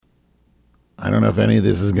I don't know if any of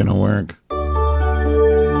this is going to work. I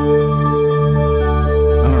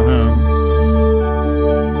don't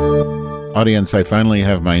know. Audience, I finally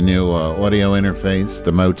have my new audio interface,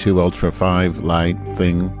 the Mo 2 Ultra 5 Lite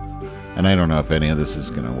thing, and I don't know if any of this is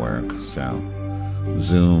going to work. So,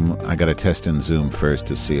 Zoom, I got to test in Zoom first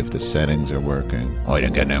to see if the settings are working. Oh, I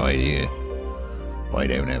don't got no idea. Oh, I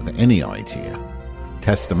don't have any idea.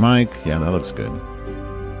 Test the mic. Yeah, that looks good.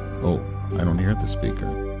 Oh, I don't hear the speaker.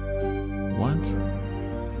 What?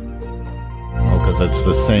 Oh, because it's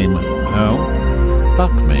the same. Oh,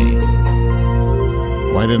 fuck me.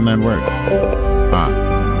 Why didn't that work?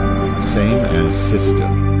 Same as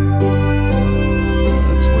system.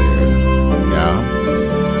 That's weird. Yeah.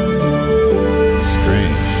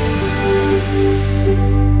 Strange.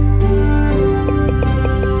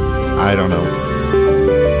 I don't know.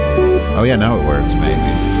 Oh yeah, now it works,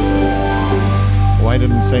 maybe. Why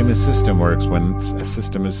didn't same as system works when a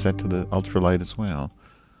system is set to the ultralight as well?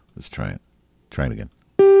 Let's try it. Try it again.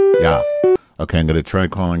 Yeah. Okay, I'm going to try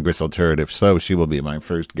calling Gristle Turd. If so, she will be my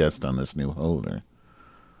first guest on this new holder.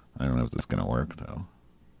 I don't know if this is going to work, though.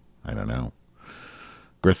 I don't know.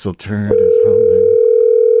 Gristle Turd is holding.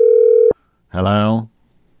 Hello?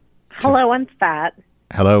 Hello, I'm Fat.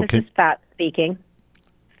 Hello? This is Fat speaking.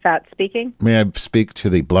 Fat speaking? May I speak to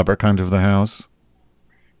the blubber cunt of the house?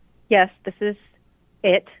 Yes, this is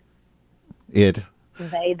it. It?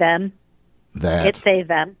 They, them. That? It, they,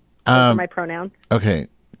 them. Those are my pronouns. Okay.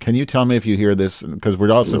 Can you tell me if you hear this? Because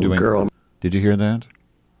we're also doing... Girl. Did you hear that?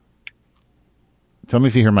 Tell me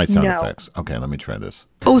if you hear my sound effects. Okay, let me try this.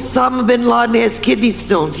 Osama bin Laden has kidney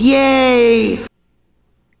stones. Yay!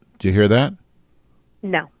 Did you hear that?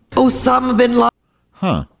 No. Osama bin Laden...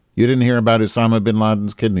 Huh. You didn't hear about Osama bin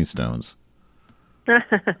Laden's kidney stones?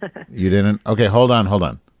 You didn't? Okay, hold on.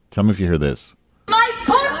 Tell me if you hear this. My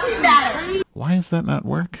pussy matters! Why is that not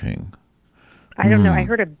working? I don't know. I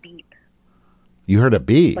heard a beep. You heard a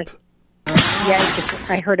beep?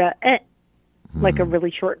 I heard a like a really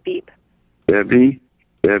short beep. Debbie?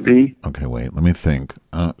 Okay, wait. Let me think.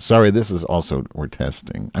 Sorry, this is also... We're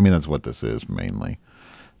testing. I mean, that's what this is, mainly.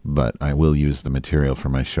 But I will use the material for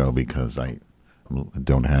my show because I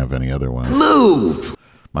don't have any other one. Move!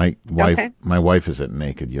 My wife is at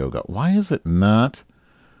Naked Yoga. Why is it not?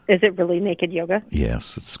 Is it really Naked Yoga?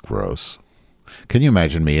 Yes, it's gross. Can you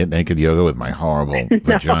imagine me at Naked Yoga with my horrible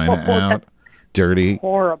vagina out? Dirty.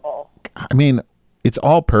 Horrible. I mean, it's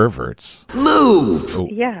all perverts. Move! Oh.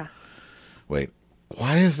 Yeah. Wait,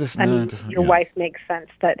 why is this I not? mean, your wife makes sense.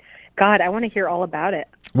 God, I want to hear all about it.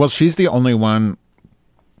 Well, she's the only one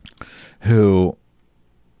who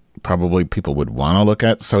probably people would want to look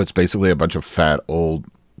at. So it's basically a bunch of fat old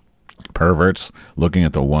perverts looking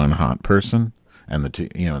at the one hot person, and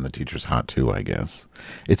and the teacher's hot too, I guess.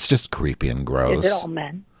 It's just creepy and gross. Is it all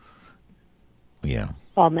men? Yeah.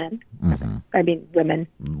 All men? Mm-hmm. I mean, women.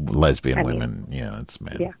 Lesbian women. Yeah, it's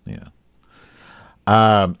men. Yeah.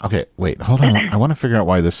 Okay, wait, hold on. I want to figure out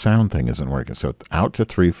why the sound thing isn't working. So out to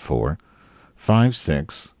 3, 4, 5,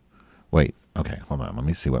 6. Wait, okay, hold on. Let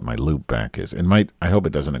me see what my loop back is. It might. I hope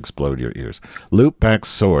it doesn't explode your ears. Loop back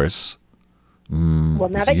source. Well,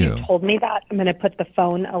 now that you told me that, I'm going to put the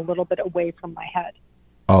phone a little bit away from my head.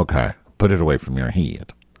 Okay, put it away from your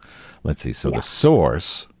head. Let's see. So the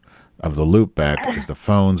source of the loop back is the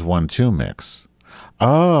phone's 1-2 mix.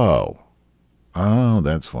 Oh,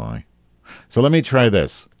 that's why. So let me try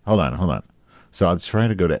this. Hold on. So I'll try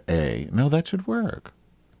to go to A. No, that should work.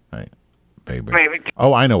 Right, baby.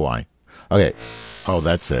 Oh, I know why. Okay. Oh,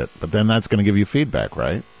 that's it. But then that's going to give you feedback,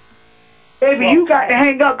 right? Baby, you got to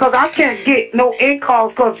hang up because I can't get no in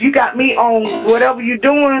calls because you got me on whatever you're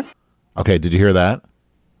doing. Okay, did you hear that?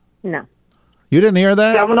 No. You didn't hear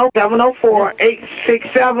that?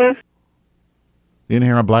 704-867. You didn't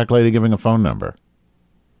hear a black lady giving a phone number?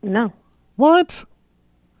 No. What?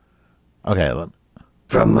 Okay.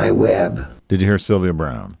 From my web. Did you hear Sylvia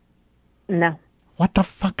Brown? No. What the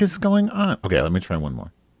fuck is going on? Okay, let me try one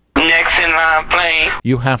more. Next in line, playing.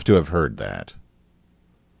 You have to have heard that.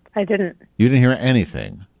 I didn't. You didn't hear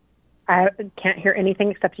anything? I can't hear anything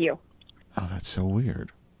except you. Oh, that's so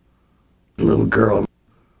weird. Little girl.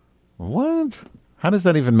 What? How does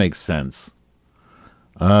that even make sense?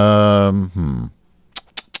 Cunt.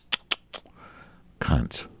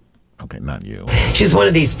 Okay, not you. She's one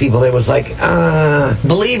of these people that was like,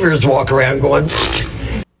 believers walk around going...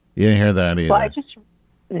 You didn't hear that either? Well,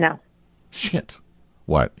 no. Shit.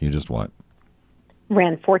 What? You just what?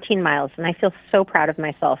 Ran 14 miles, and I feel so proud of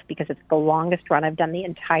myself because it's the longest run I've done the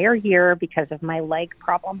entire year because of my leg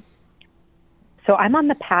problem. So I'm on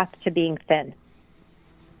the path to being thin.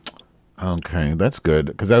 Okay, that's good.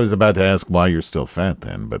 Because I was about to ask why you're still fat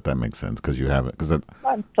then, but that makes sense because you have it.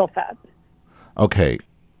 I'm still fat. Okay,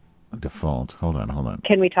 default. Hold on.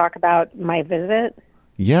 Can we talk about my visit?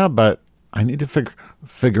 Yeah, but I need to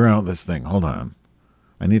figure out this thing. Hold on.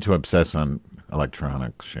 I need to obsess on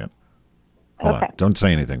electronic shit. Hold on. Don't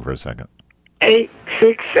say anything for a second.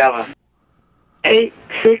 867. I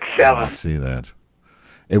see that.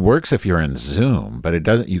 It works if you're in Zoom, but it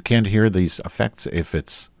doesn't. You can't hear these effects if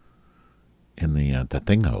it's in the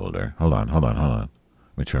thing holder. Hold on. Let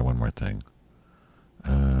me try one more thing.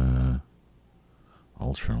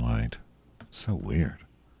 Ultralight. So weird.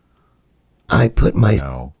 I put my...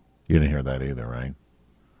 No, you didn't hear that either, right?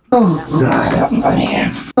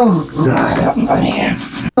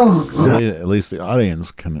 At least the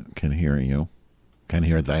audience can hear you. Can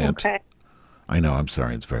hear that. Okay. I know. I'm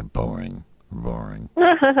sorry. It's very boring.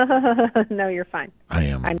 No, you're fine. I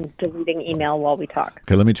am. I'm deleting email while we talk.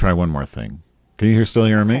 Okay, let me try one more thing. Can you still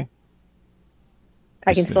hear me?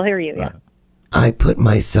 I can still hear you, yeah. I put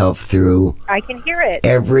myself through... I can hear it.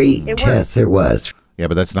 Every test there was. Yeah,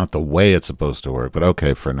 but that's not the way it's supposed to work. But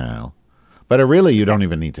okay, for now. But you don't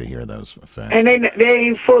even need to hear those effects. And they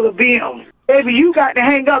ain't full of BM. Baby, you got to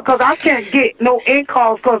hang up because I can't get no in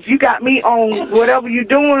calls because you got me on whatever you're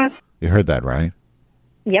doing. You heard that, right?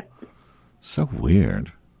 Yep. So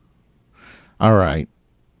weird. All right.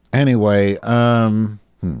 Anyway,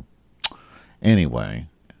 Anyway.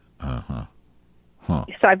 Huh. So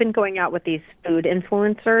I've been going out with these food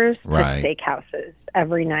influencers to steakhouses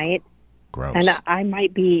every night. Gross. And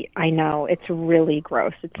I know, it's really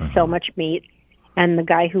gross. It's so much meat. And the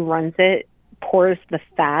guy who runs it pours the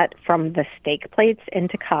fat from the steak plates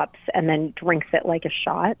into cups and then drinks it like a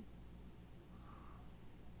shot.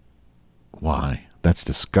 Why? That's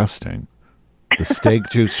disgusting. The steak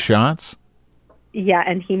juice shots? Yeah,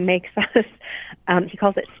 and he makes us, he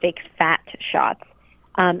calls it steak fat shots.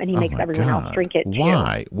 And he makes everyone else drink it too.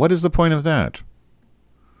 Why? What is the point of that?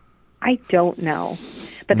 I don't know.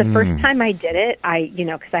 But the first time I did it,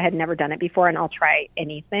 because I had never done it before and I'll try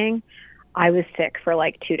anything, I was sick for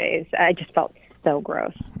like 2 days. I just felt so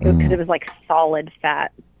gross because it was like solid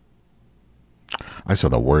fat. I saw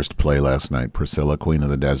the worst play last night, Priscilla, Queen of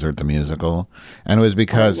the Desert, the musical. And it was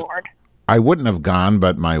because I wouldn't have gone,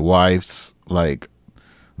 but my wife's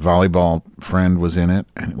volleyball friend was in it,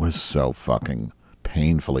 and it was so fucking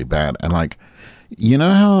painfully bad. And you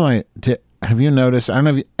know how have you noticed? I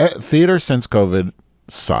don't know. Theater since COVID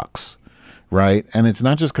sucks, right? And it's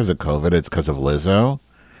not just because of COVID; it's because of Lizzo.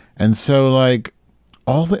 And so,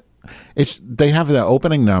 they have the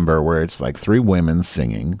opening number where it's 3 women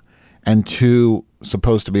singing, and 2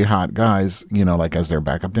 supposed to be hot guys, as their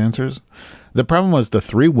backup dancers. The problem was the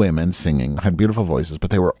 3 women singing had beautiful voices, but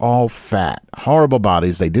they were all fat, horrible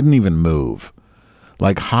bodies. They didn't even move.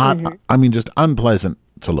 Hot, I mean, just unpleasant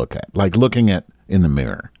to look at, looking at in the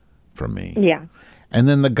mirror for me. Yeah. And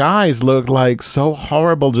then the guys looked so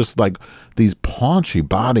horrible, just these paunchy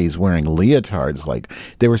bodies wearing leotards.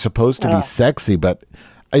 They were supposed to be sexy, but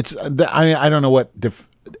it's, I don't know what,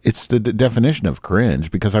 it's the definition of cringe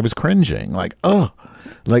because I was cringing. Why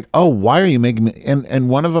are you making me, and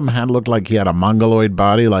one of them looked like he had a mongoloid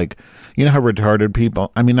body, you know how retarded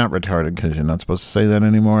people, I mean, not retarded because you're not supposed to say that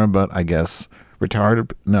anymore, but I guess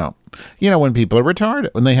retarded, no. When people are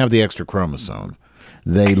retarded, when they have the extra chromosome,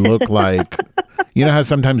 they look like, you know how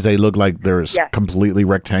sometimes they look like they're completely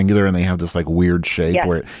rectangular and they have this weird shape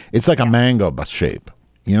where it's like a mango shape.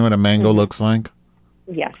 You know what a mango looks like?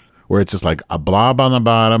 Yes. Where it's just a blob on the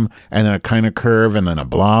bottom and then a kind of curve and then a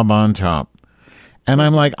blob on top. And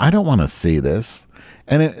I'm I don't want to see this.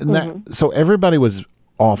 And so everybody was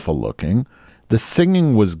awful looking. The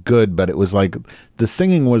singing was good, but it was the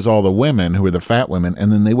singing was all the women who were the fat women,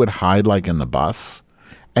 and then they would hide in the bus,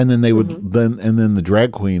 and then they would then the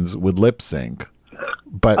drag queens would lip sync,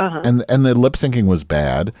 but and the lip syncing was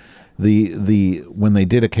bad. The when they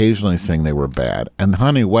did occasionally sing, they were bad. And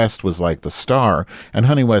Honey West was the star, and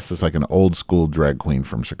Honey West is an old school drag queen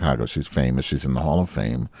from Chicago. She's famous. She's in the Hall of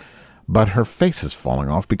Fame. But her face is falling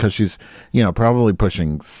off because she's, probably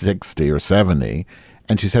pushing 60 or 70.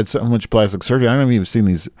 And she's had so much plastic surgery. I don't know if you've seen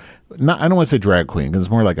these. I don't want to say drag queen because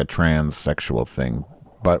it's more like a transsexual thing.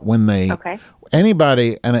 But when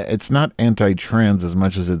anybody, and it's not anti-trans as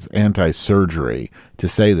much as it's anti-surgery to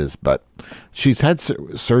say this, but she's had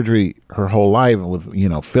surgery her whole life with,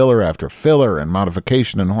 filler after filler and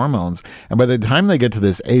modification and hormones. And by the time they get to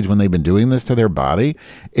this age when they've been doing this to their body,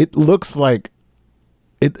 it looks like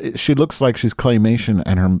She looks like she's claymation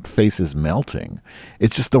and her face is melting.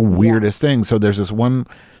 It's just the weirdest thing. So there's this one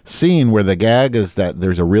scene where the gag is that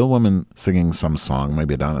there's a real woman singing some song,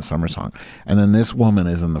 maybe a Donna Summer song, and then this woman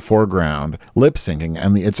is in the foreground lip syncing,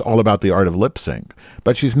 and it's all about the art of lip sync.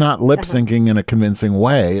 But she's not lip syncing in a convincing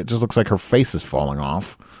way. It just looks like her face is falling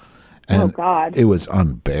off. And oh God! It was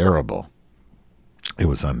unbearable. It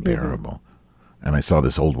was unbearable. And I saw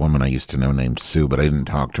this old woman I used to know named Sue, but I didn't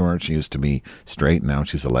talk to her. She used to be straight. Now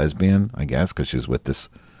she's a lesbian, I guess, because she's with this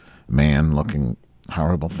man-looking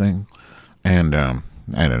horrible thing. And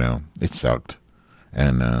I don't know. It sucked.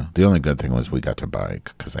 And the only good thing was we got to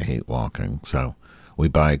bike, because I hate walking. So we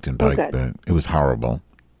biked and biked, but it was horrible.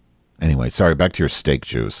 Anyway, sorry, back to your steak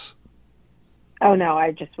juice. Oh, no,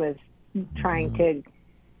 I just was trying to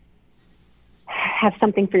have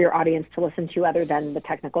something for your audience to listen to other than the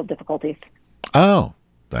technical difficulties. Oh,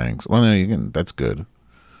 thanks. Well, no, you can. That's good.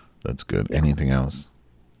 That's good. Yeah. Anything else?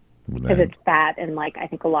 Because it's fat, and like I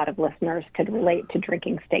think a lot of listeners could relate to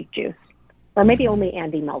drinking steak juice, or maybe only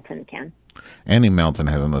Andy Melton can. Andy Melton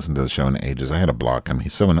hasn't listened to the show in ages. I had to block him.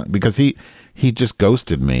 He's so because he just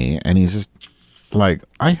ghosted me, and he's just like,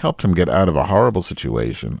 I helped him get out of a horrible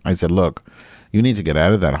situation. I said, look, you need to get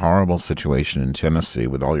out of that horrible situation in Tennessee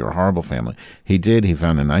with all your horrible family. He did. He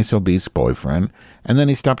found a nice obese boyfriend, and then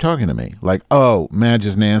he stopped talking to me. Like, oh, Madge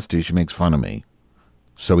is nasty. She makes fun of me.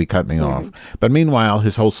 So he cut me off. But meanwhile,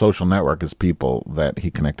 his whole social network is people that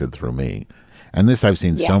he connected through me. And this I've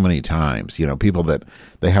seen so many times. You know, people that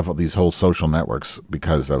they have these whole social networks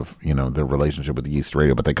because of, you know, their relationship with the Yeast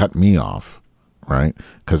Radio, but they cut me off, right?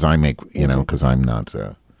 Because I make, you know, because I'm not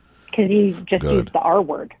because you just used the R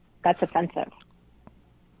word. That's offensive.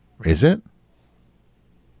 Is it?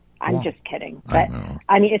 I'm just kidding. But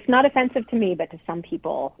I mean, it's not offensive to me, but to some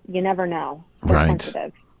people, you never know. They're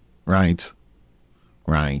sensitive. Right.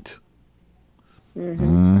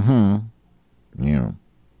 Mm-hmm. Yeah.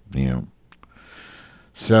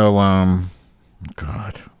 So,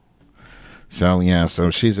 God. So, yeah,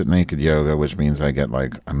 so she's at Naked Yoga, which means I get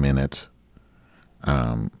like a minute.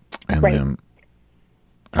 And then...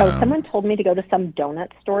 someone told me to go to some donut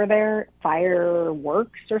store there,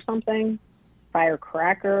 Fireworks or something.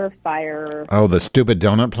 Firecracker, Oh, the stupid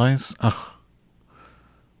donut place? Oh.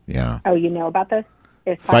 Yeah. Oh, you know about this?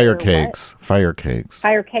 Fire cakes. Fire cakes,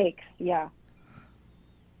 yeah.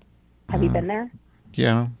 Have you been there?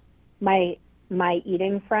 Yeah. My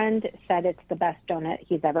eating friend said it's the best donut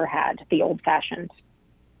he's ever had, the old-fashioned.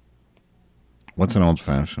 What's an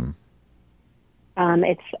old-fashioned?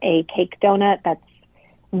 It's a cake donut that's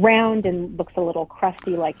round and looks a little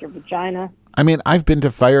crusty like your vagina. I mean, I've been to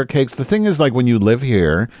fire cakes. The thing is, like, when you live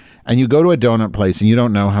here and you go to a donut place and you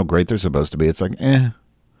don't know how great they're supposed to be, it's like,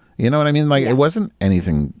 You know what I mean? Like, it wasn't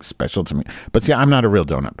anything special to me. But see, I'm not a real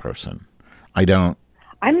donut person.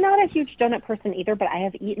 I'm not a huge donut person either, but I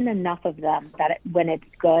have eaten enough of them that when it's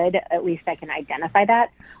good, at least I can identify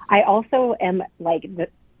that. I also am like,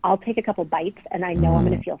 I'll take a couple bites and I know I'm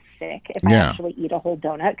going to feel sick if I actually eat a whole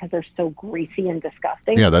donut because they're so greasy and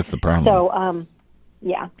disgusting. Yeah, that's the problem. So,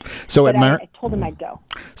 yeah. So I told him I'd go.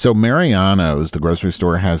 So Mariano's, the grocery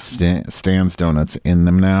store, has Stan's donuts in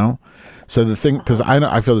them now. So the thing, because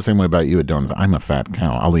I feel the same way about you at donuts. I'm a fat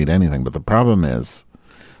cow. I'll eat anything. But the problem is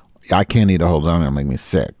I can't eat a whole donut. It'll make me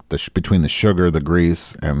sick. Between the sugar, the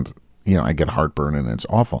grease, and, you know, I get heartburn and it's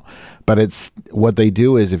awful. But it's what they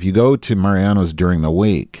do is if you go to Mariano's during the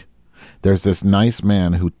week, there's this nice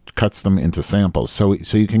man who cuts them into samples. So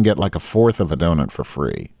you can get like a fourth of a donut for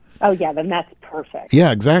free. Oh, yeah, then that's perfect.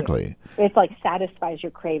 Yeah, exactly. It's like satisfies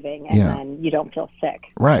your craving, and then you don't feel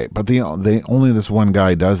sick. Right, but only this one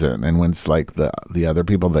guy does it, and when it's like the other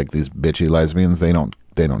people, like these bitchy lesbians, they don't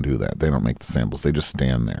do that. They don't make the samples. They just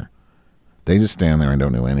stand there. They just stand there and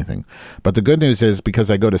don't do anything. But the good news is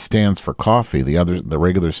because I go to stands for coffee, the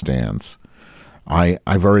regular stands,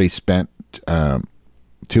 I've already spent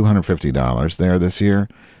 $250 there this year,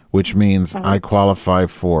 which means I qualify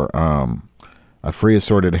for a free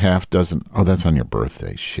assorted half dozen. Oh, that's on your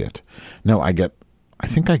birthday. Shit. No, I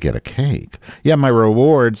think I get a cake. Yeah, my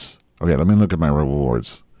rewards. Okay, let me look at my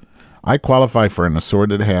rewards. I qualify for an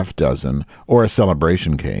assorted half dozen or a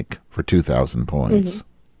celebration cake for 2,000 points.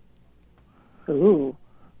 Ooh.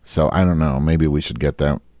 So I don't know. Maybe we should get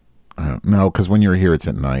that. No, because when you're here, it's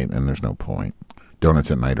at night and there's no point.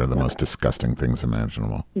 Donuts at night are the most disgusting things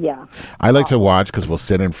imaginable. Yeah. I like to watch because we'll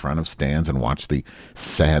sit in front of stands and watch the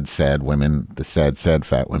sad fat women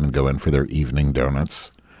go in for their evening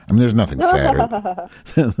donuts. I mean, there's nothing sadder.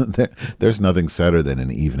 There's nothing sadder than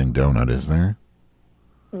an evening donut, is there?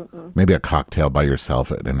 Mm-mm. Maybe a cocktail by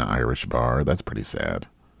yourself at an Irish bar. That's pretty sad.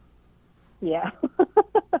 Yeah.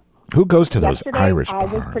 Who goes to those Yesterday, Irish I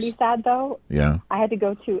bars? was pretty sad though. Yeah. I had to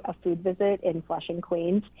go to a food visit in Flushing,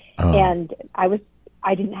 Queens, Oh. and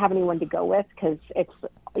I didn't have anyone to go with because it's,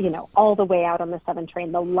 all the way out on the 7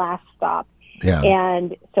 train, the last stop. Yeah.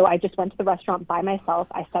 And so I just went to the restaurant by myself.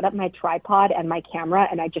 I set up my tripod and my camera,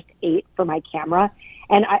 and I just ate for my camera.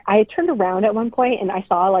 And I turned around at one point, and I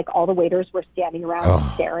saw like all the waiters were standing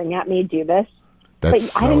around staring at me do this.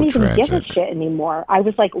 That's But I didn't even give a tragic. shit anymore. I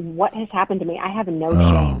was like, what has happened to me? I have no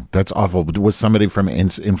Oh, shame. that's awful. Was somebody from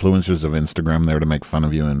influencers of Instagram there to make fun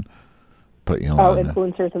of you and put you Oh, on?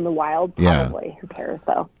 influencers in the wild? Yeah. Probably. Who cares,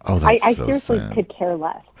 though? Oh, that's I so seriously sad. could care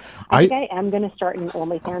less. I think I am going to start an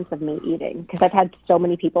OnlyFans of me eating because I've had so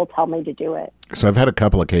many people tell me to do it. So I've had a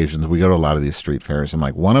couple occasions. We go to a lot of these street fairs, and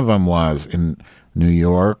like one of them was in New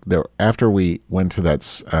York. There, after we went to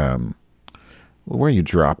that, where you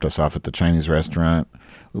dropped us off at the Chinese restaurant,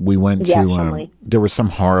 we went Yeah, to. Chumley. There was some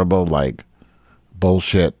horrible like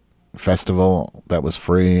bullshit festival that was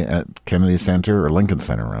free at Kennedy Center or Lincoln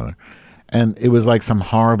Center rather. And it was like some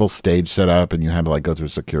horrible stage set up, and you had to like go through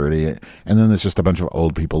security. And then there's just a bunch of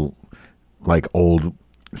old people, like old,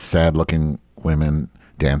 sad-looking women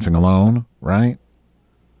dancing alone, right?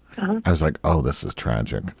 I was like, oh, this is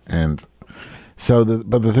tragic. And so,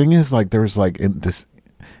 but the thing is, like, there's like this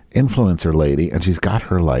influencer lady, and she's got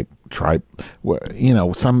her like one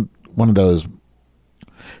of those.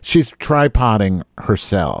 She's tripoding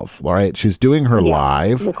herself, right? She's doing her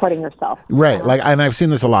live. Recording herself. Right, like, and I've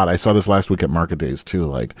seen this a lot. I saw this last week at Market Days too.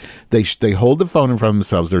 Like, they hold the phone in front of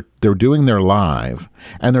themselves. They're doing their live,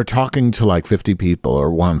 and they're talking to like 50 people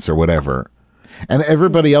or once or whatever, and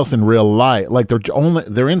everybody else in real life, like they're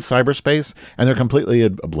in cyberspace, and they're completely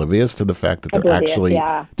oblivious to the fact that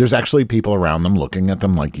there's actually people around them looking at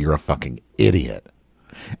them like you're a fucking idiot.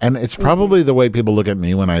 And it's probably the way people look at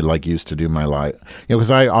me when I like used to do my live,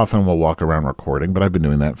 because I often will walk around recording, but I've been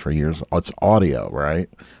doing that for years. It's audio, right?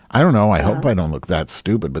 I don't know. I hope I don't look that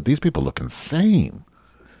stupid, but these people look insane.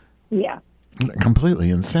 Yeah.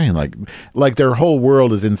 Completely insane. Like their whole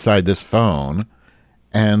world is inside this phone,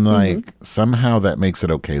 and like somehow that makes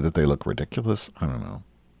it okay that they look ridiculous. I don't know.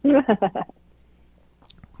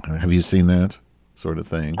 Have you seen that sort of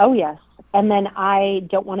thing? Oh, yes. And then I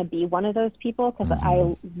don't want to be one of those people because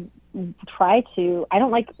I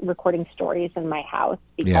don't like recording stories in my house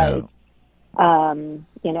because,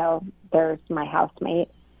 there's my housemate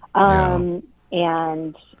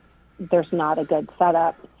and there's not a good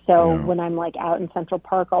setup. So when I'm like out in Central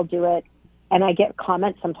Park, I'll do it. And I get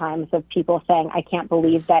comments sometimes of people saying, I can't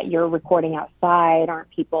believe that you're recording outside. Aren't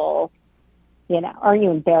you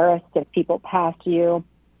embarrassed if people pass you?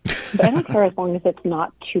 But I don't care as long as it's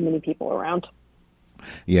not too many people around.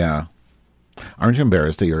 Yeah. Aren't you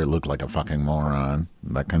embarrassed that you look like a fucking moron?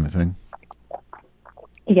 That kind of thing?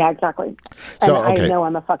 Yeah, exactly. So, and okay. I know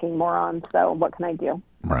I'm a fucking moron, so what can I do?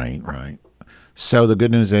 Right. So the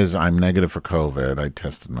good news is I'm negative for COVID. I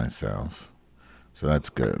tested myself. So that's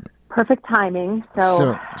good. Perfect timing.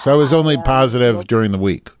 So I was only positive during the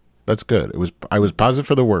week. That's good. I was positive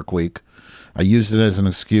for the work week. I used it as an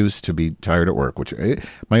excuse to be tired at work, which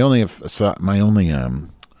my only what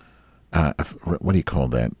do you call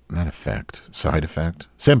that? Not effect, side effect,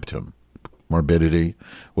 symptom, morbidity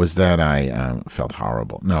was that I felt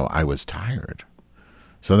horrible. No, I was tired.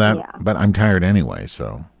 So but I'm tired anyway.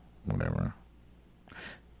 So whatever.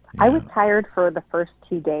 I was tired for the first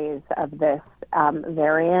 2 days of this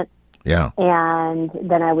variant. Yeah. And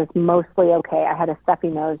then I was mostly okay. I had a stuffy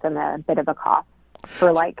nose and a bit of a cough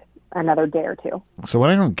for like another day or two. So what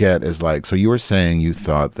I don't get is like, so you were saying you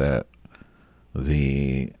thought that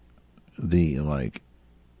the like,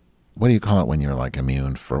 what do you call it when you're like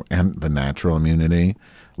immune for, and the natural immunity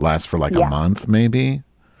lasts for like a month maybe?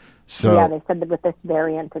 So yeah, they said that with this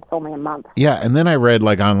variant, it's only a month. Yeah, and then I read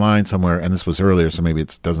like online somewhere, and this was earlier, so maybe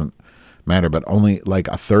it doesn't matter, but only like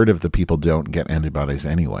a third of the people don't get antibodies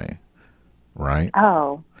anyway, right?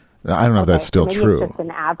 Oh. I don't know if that's still maybe true. It's just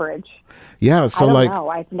an average. Yeah, so I don't know.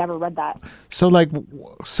 I've never read that. So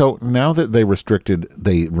now that they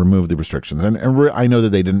removed the restrictions, and I know that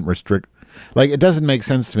they didn't restrict. Like, it doesn't make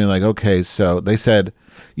sense to me. Like, okay, so they said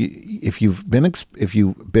if you've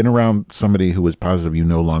been around somebody who was positive, you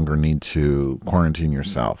no longer need to quarantine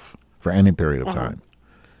yourself for any period of time,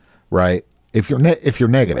 right? If you're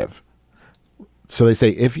negative, so they say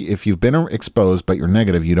if you've been exposed but you're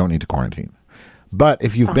negative, you don't need to quarantine. But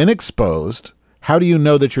if you've been exposed, how do you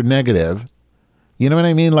know that you're negative? You know what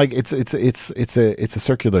I mean? Like it's a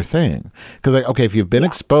circular thing. Because like, okay, if you've been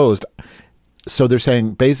exposed, so they're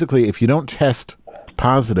saying basically if you don't test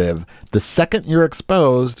positive, the second you're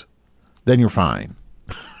exposed, then you're fine.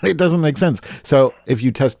 It doesn't make sense. So if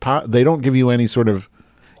you test they don't give you any sort of,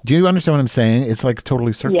 Do you understand what I'm saying? It's like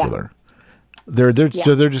totally circular. They're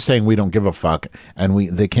so they're just saying we don't give a fuck,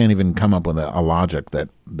 and they can't even come up with a logic that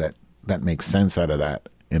makes sense out of that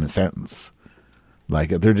in a sentence. Like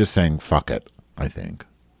they're just saying fuck it. I think.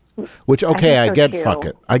 Which okay, I get fuck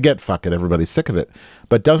it. I get fuck it. Everybody's sick of it.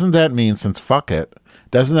 But doesn't that mean since fuck it?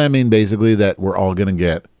 Doesn't that mean basically that we're all going to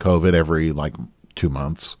get COVID every like 2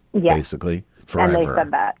 months? Yeah. Basically forever. And they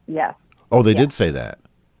said that. Yes. Oh, they did say that.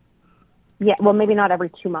 Yeah, well, maybe not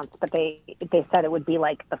every 2 months, but they said it would be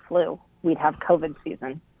like the flu. We'd have COVID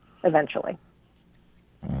season eventually.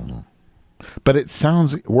 But it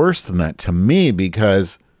sounds worse than that to me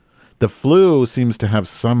because the flu seems to have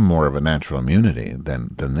some more of a natural immunity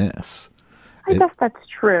than this. I guess that's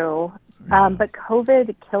true. But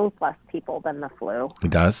COVID kills less people than the flu. It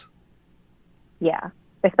does? Yeah,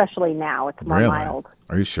 especially now. It's more mild.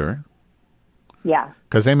 Are you sure? Yeah.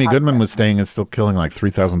 Because Amy Goodman was saying it's still killing like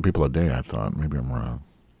 3,000 people a day, I thought. Maybe I'm wrong.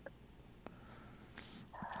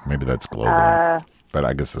 Maybe that's global. But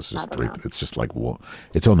I guess it's just three. It's just like,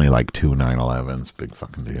 it's only like 2 9/11s. Big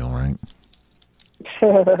fucking deal, right?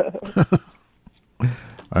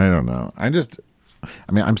 I don't know.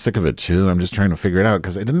 I'm sick of it too. I'm just trying to figure it out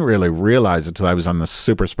because I didn't really realize it until I was on the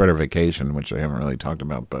super spreader vacation, which I haven't really talked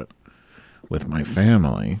about, but with my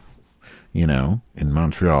family, in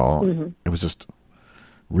Montreal, it was just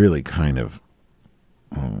really kind of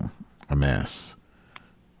a mess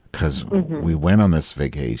because we went on this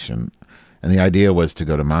vacation and the idea was to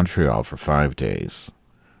go to Montreal for 5 days.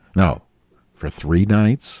 No, for 3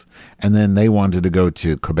 nights. And then they wanted to go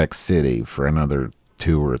to Quebec City for another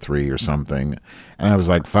 2 or 3 or something. And I was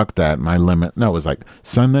like, fuck that. My limit. No, it was like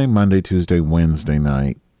Sunday, Monday, Tuesday, Wednesday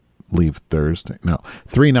night, leave Thursday. No,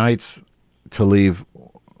 3 nights to leave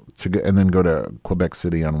and then go to Quebec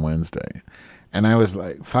City on Wednesday. And I was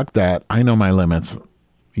like, fuck that. I know my limits.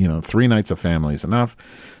 3 nights of family is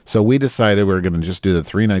enough. So we decided we were going to just do the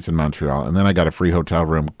 3 nights in Montreal. And then I got a free hotel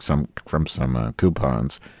room from some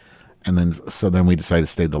coupons. And then we decided to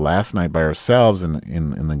stay the last night by ourselves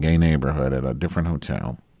in the gay neighborhood at a different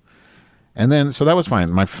hotel. And then, so that was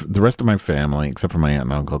fine. The rest of my family, except for my aunt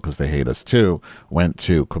and uncle, because they hate us too, went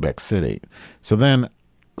to Quebec City. So then,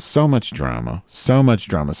 so much drama.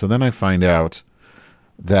 So then I find out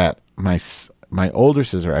that my older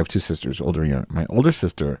sister, I have 2 sisters, older and young. My older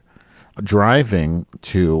sister, driving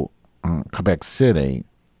to Quebec City,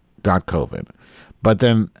 got COVID. But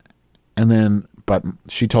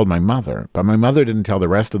she told my mother. But my mother didn't tell the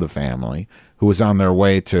rest of the family who was on their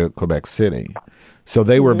way to Quebec City. So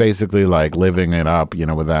they were basically like living it up,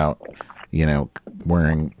 without,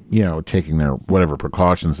 wearing, taking their whatever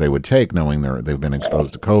precautions they would take, knowing they've been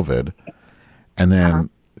exposed to COVID. And then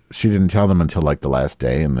she didn't tell them until like the last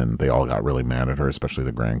day, and then they all got really mad at her, especially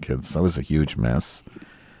the grandkids. So it was a huge mess.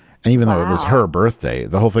 And even though it was her birthday,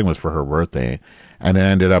 the whole thing was for her birthday, and it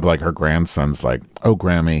ended up like her grandson's like, "Oh,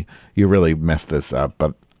 Grammy, you really messed this up,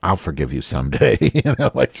 but I'll forgive you someday."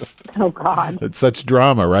 Oh God, it's such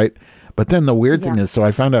drama, right? But then the weird thing is, so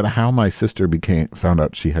I found out how my sister found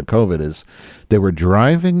out she had COVID is they were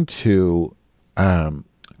driving to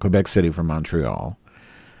Quebec City from Montreal,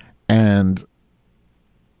 and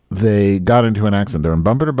they got into an accident. They're in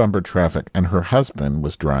bumper-to-bumper traffic, and her husband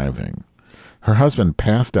was driving. Her husband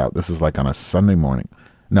passed out. This is like on a Sunday morning.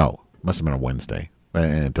 No, must have been a Wednesday.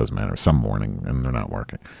 It doesn't matter. Some morning, and they're not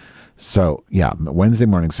working. So, yeah, Wednesday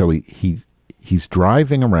morning. So he's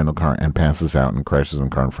driving a rental car and passes out and crashes in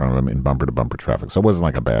the car in front of him in bumper-to-bumper traffic. So it wasn't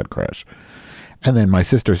like a bad crash. And then my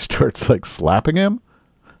sister starts like slapping him,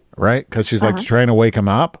 right? Because she's like trying to wake him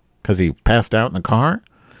up because he passed out in the car.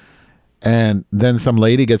 And then some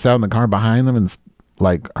lady gets out in the car behind them and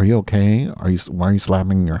like, "Are you okay? Why are you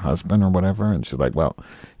slapping your husband or whatever?" And she's like, "Well,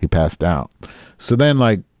 he passed out." So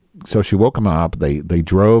then so she woke him up. They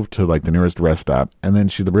drove to like the nearest rest stop, and then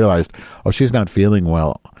she realized, oh, she's not feeling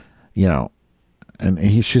well,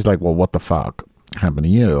 And she's like, "Well, what the fuck happened to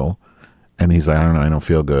you?" And he's like, "I don't know. I don't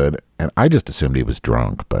feel good." And I just assumed he was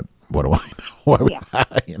drunk, but what do I know? Why would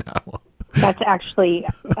That's actually,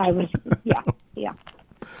 yeah.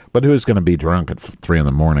 But who's going to be drunk at 3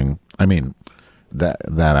 a.m? I mean, that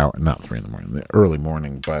hour, not 3 a.m, the early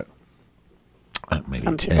morning, but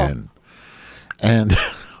maybe 10. And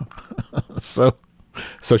so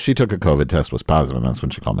she took a COVID test, was positive, and that's when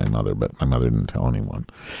she called my mother, but my mother didn't tell anyone.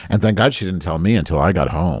 And thank God she didn't tell me until I got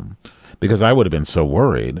home, because I would have been so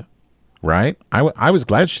worried, right? I was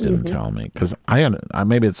glad she didn't tell me, because I know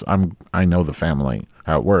the family,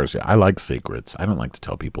 how it works. I like secrets. I don't like to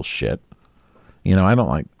tell people shit. I don't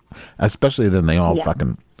like, especially then they all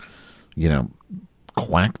fucking,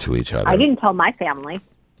 quack to each other. I didn't tell my family.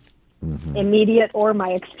 immediate or my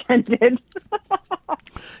extended.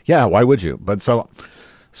 Yeah, why would you? But so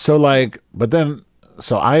I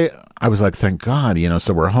was like, thank God,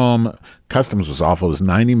 so we're home. Customs was awful. It was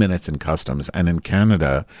 90 minutes in customs. And in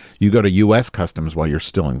Canada, you go to U.S. customs while you're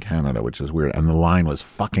still in Canada, which is weird. And the line was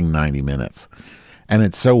fucking 90 minutes. And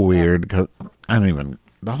it's so weird because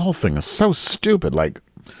the whole thing is so stupid. Like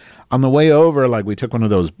on the way over, like we took one of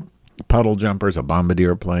those puddle jumpers, a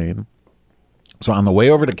Bombardier plane. So on the way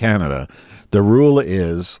over to Canada, the rule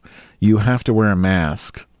is you have to wear a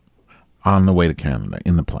mask on the way to Canada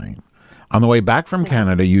in the plane. On the way back from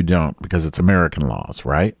Canada, you don't because it's American laws,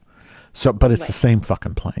 right? So, but it's the same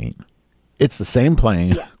fucking plane. It's the same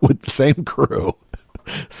plane with the same crew.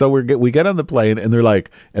 So we get on the plane and they're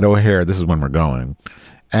like at O'Hare. This is when we're going,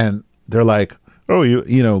 and they're like, "Oh,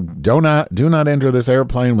 do not enter this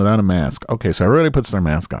airplane without a mask." Okay, so everybody puts their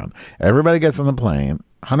mask on. Everybody gets on the plane,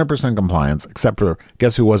 100% compliance, except for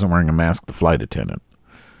guess who wasn't wearing a mask? The flight attendant.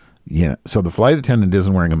 Yeah, so the flight attendant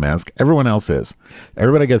isn't wearing a mask. Everyone else is.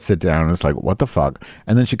 Everybody gets sit down, and it's like, what the fuck?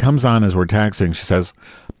 And then she comes on as we're taxiing. She says,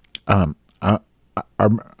 our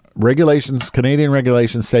regulations, Canadian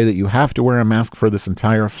regulations say that you have to wear a mask for this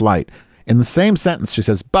entire flight. In the same sentence, she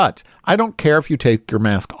says, but I don't care if you take your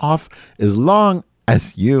mask off as long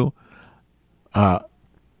as you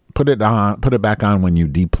put it back on when you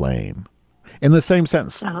deplane. In the same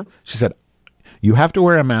sentence, she said, you have to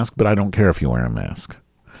wear a mask, but I don't care if you wear a mask.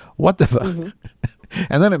 What the fuck? Mm-hmm.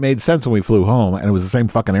 And then it made sense when we flew home, and it was the same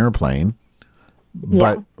fucking airplane,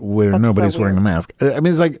 but where nobody's wearing a mask. I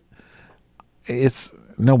mean, it's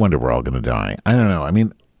no wonder we're all going to die. I don't know. I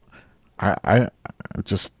mean, I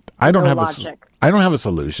don't have a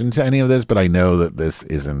solution to any of this, but I know that this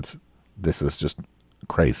is just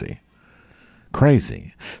crazy.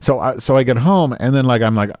 So I get home, and then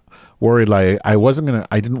I'm worried, I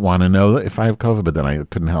didn't want to know if I have COVID, but then I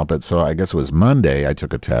couldn't help it. So I guess it was Monday I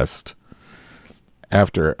took a test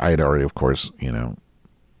after I had already, of course, well,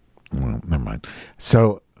 never mind.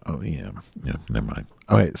 So, never mind.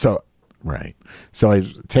 Okay, so, right. So I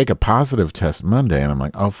take a positive test Monday, and I'm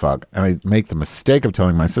like, oh, fuck. And I make the mistake of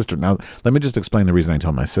telling my sister. Now, let me just explain the reason I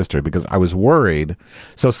told my sister, because I was worried.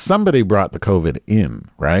 So somebody brought the COVID in,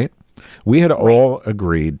 right? We had all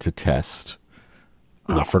agreed to test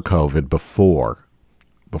for COVID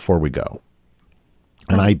before we go.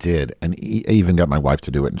 And I did. And I even got my wife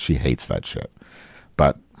to do it, and she hates that shit.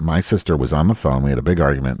 But my sister was on the phone. We had a big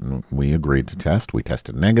argument, and we agreed to test. We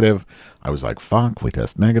tested negative. I was like, fuck, we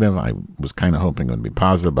test negative. I was kind of hoping it would be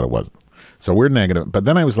positive, but it wasn't. So we're negative. But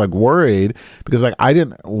then I was worried because I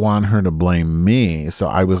didn't want her to blame me. So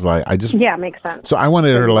I was yeah, it makes sense. So I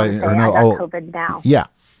wanted her to let her know, I got COVID now. Yeah.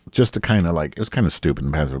 Just to kind of it was kind of stupid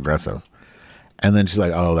and passive aggressive. And then she's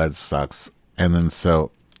like, oh, that sucks. And then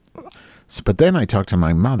but then I talked to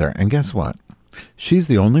my mother, and guess what? She's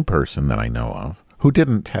the only person that I know of who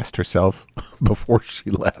didn't test herself before she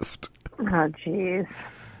left. Oh, jeez.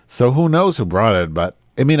 So who knows who brought it, but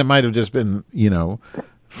I mean, it might have just been,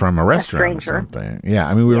 from a restaurant or something. Yeah.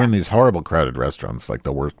 I mean, we were in these horrible crowded restaurants,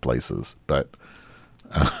 the worst places, but,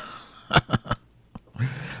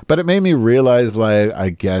 but it made me realize, I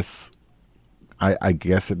guess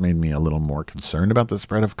it made me a little more concerned about the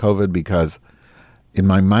spread of COVID, because in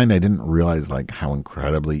my mind, I didn't realize how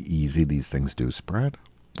incredibly easy these things do spread.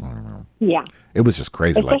 I don't know. Yeah. It was just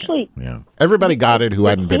crazy. Especially, everybody got it who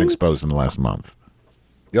hadn't been exposed in the last month.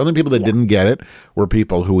 The only people that didn't get it were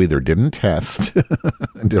people who either didn't test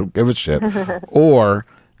and didn't give a shit, or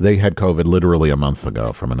they had COVID literally a month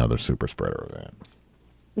ago from another super spreader event.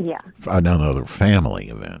 Yeah. Another family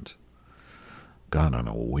event. God on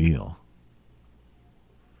a wheel.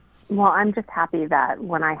 Well, I'm just happy that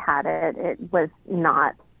when I had it, it was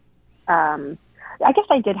not, I guess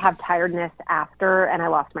I did have tiredness after, and I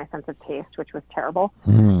lost my sense of taste, which was terrible.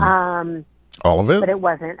 All of it? But it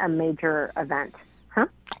wasn't a major event. Huh?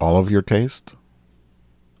 All of your taste?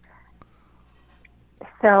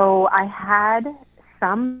 So I had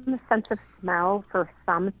some sense of smell for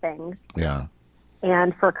some things. Yeah.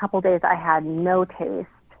 And for a couple of days, I had no taste.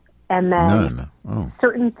 And then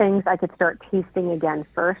certain things I could start tasting again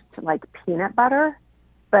first, like peanut butter.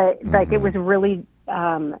 But it was really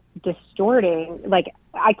distorting.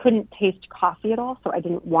 I couldn't taste coffee at all, so I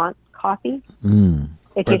didn't want coffee. It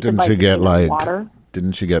but didn't you get water.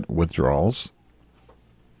 Didn't you get withdrawals?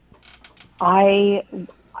 I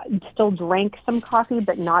still drank some coffee,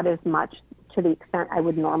 but not as much to the extent I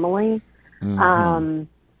would normally. I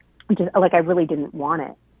really didn't want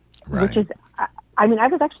it, right. Which is, I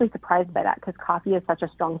was actually surprised by that, because coffee is such a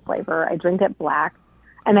strong flavor. I drink it black,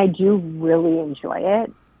 and I do really enjoy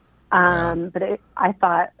it. But I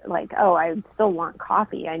thought, like, oh, I still want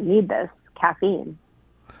coffee. I need this caffeine.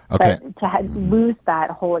 Okay. But to lose that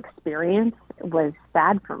whole experience was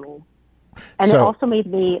sad for me. And it So- also made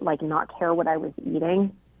me, like, not care what I was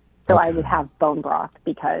eating. So I would have bone broth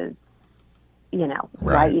because, you know,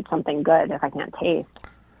 why Right. eat something good if I can't taste?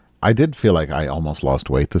 I did feel like I almost lost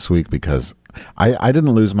weight this week because I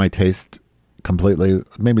didn't lose my taste completely,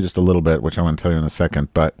 maybe just a little bit, which I want to tell you in a second.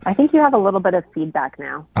 But I think you have a little bit of feedback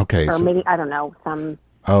now. okay, Or so- maybe, I don't know, some,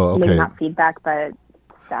 oh, maybe okay. not feedback, but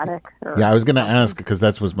static. Or Yeah, I was going to ask because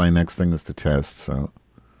that was my next thing is to test. So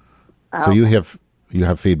Oh. you have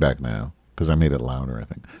feedback now because I made it louder. I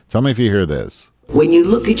think. Tell me if you hear this. When you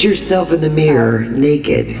look at yourself in the mirror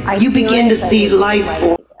naked, I you feel begin it, to but see it's life like,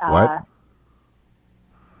 form. What?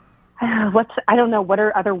 I don't know. What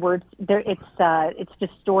are other words? There, it's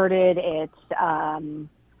distorted.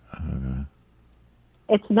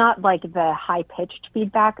 It's not like the high pitched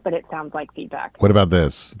feedback, but it sounds like feedback. What about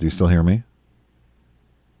this? Do you still hear me?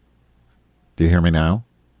 Do you hear me now?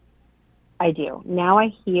 I do. Now I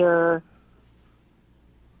hear.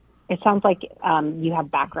 It sounds like you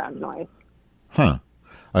have background noise. Huh.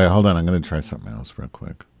 All right, hold on. I'm going to try something else real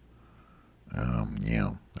quick.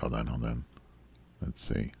 Yeah. Hold on. Let's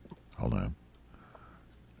see. Hold on.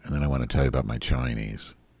 And then I want to tell you about my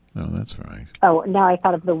Chinese. No, that's right. Oh, now I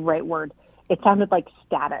thought of the right word. It sounded like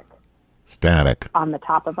static Static. on the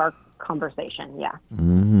top of our conversation. Yeah.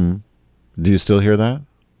 Do you still hear that?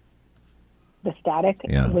 The static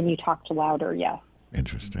Yeah. when you talked louder, yes.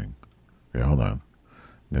 Interesting. Yeah, hold on.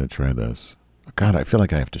 I'm going to try this. God, I feel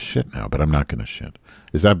like I have to shit now, but I'm not going to shit.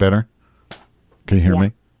 Is that better? Can you hear Yeah.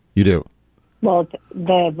 me? You do? Well,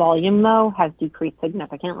 the volume, though, has decreased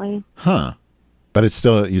significantly. Huh. But it's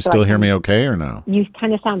still, you still hear me okay or no? You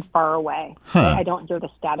kind of sound far away. Huh. I don't hear the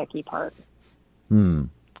staticky part.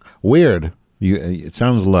 Weird. It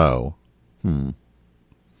sounds low.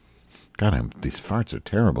 God, these farts are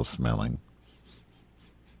terrible smelling.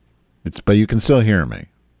 But you can still hear me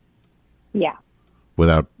Yeah.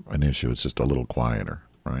 without an issue. It's just a little quieter,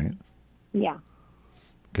 right? Yeah.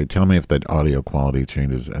 Okay, tell me if the audio quality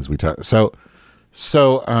changes as we talk. So,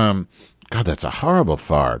 God, that's a horrible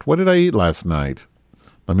fart. What did I eat last night?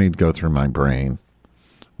 Let me go through my brain.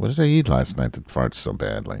 What did I eat last night that farts so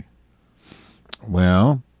badly?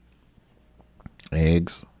 Well,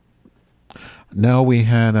 eggs. No, we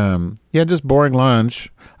had, just boring lunch,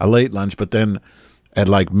 a late lunch, but then at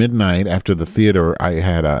like midnight after the theater, I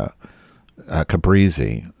had a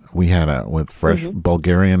caprese. We had with fresh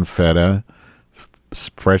Bulgarian feta,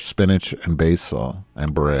 fresh spinach and basil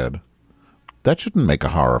and bread. That shouldn't make a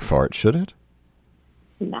horror fart, should it?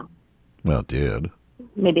 No. Well, it did.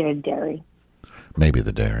 Maybe the dairy. Maybe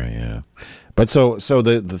the dairy, yeah. But so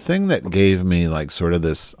the thing that gave me like sort of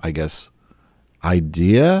this, I guess,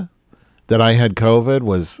 idea that I had COVID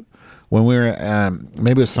was when we were,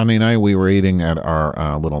 maybe it was Sunday night, we were eating at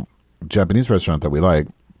our little Japanese restaurant that we like.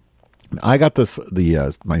 I got my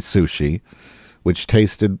sushi, which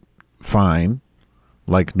tasted fine,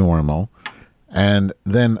 like normal. And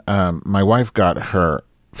then my wife got her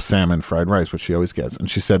salmon fried rice, which she always gets. And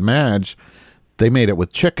she said, Madge, they made it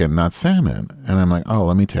with chicken, not salmon. And I'm like, oh,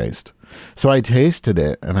 let me taste. So I tasted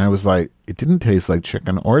it, and I was like, it didn't taste like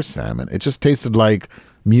chicken or salmon. It just tasted like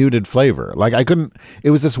muted flavor. Like I couldn't, it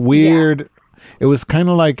was this weird, it was kind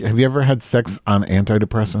of like, have you ever had sex on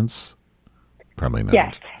antidepressants? Probably not.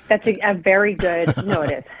 Yes. That's a very good, no,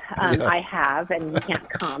 it is. I have, and you can't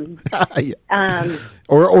come.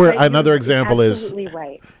 Or But another you're example is absolutely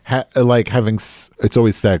right. like having, it's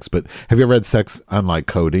always sex, but have you ever had sex on like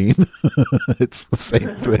codeine? It's the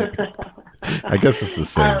same thing. I guess it's the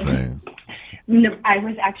same thing. No, I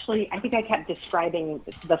think I kept describing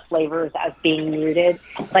the flavors as being muted.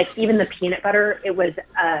 Like even the peanut butter, it was,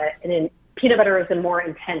 peanut butter is a more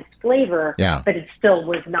intense flavor, Yeah. but it still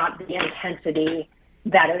was not the intensity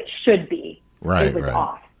that it should be. Right, It was right.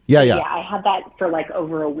 off. Yeah, So, yeah. I had that for like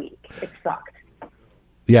over a week. It sucked.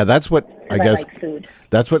 Yeah, that's what I 'Cause I guess. like food.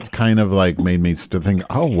 That's what's kind of like made me to think,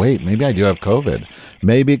 oh wait, maybe I do have COVID.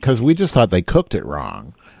 Maybe because we just thought they cooked it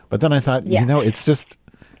wrong, but then I thought, Yeah. it's just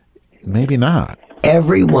maybe not.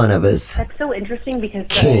 Every one of us That's so interesting because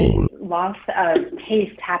King. the loss of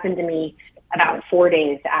taste happened to me about 4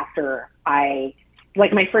 days after my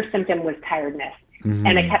first symptom was tiredness. Mm-hmm.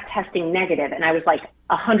 And I kept testing negative, and I was like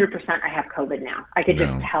 100% I have COVID now. I could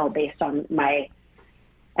just tell based on my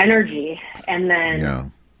energy, and then Yeah.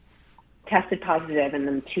 tested positive, and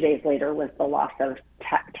then 2 days later was the loss of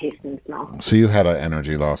taste and smell. So you had an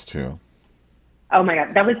energy loss too. Oh my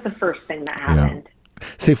God, that was the first thing that happened.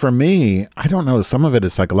 See, for me, I don't know. Some of it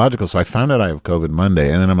is psychological. So I found out I have COVID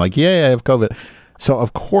Monday, and then I'm like, yay, I have COVID. So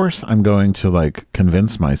of course I'm going to like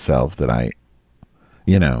convince myself that I,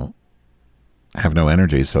 you know, have no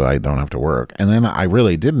energy so I don't have to work. And then I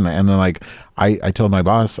really didn't. And then like I told my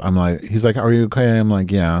boss, I'm like, he's like, are you okay? I'm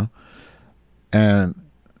like, yeah.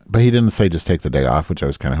 But he didn't say just take the day off, which I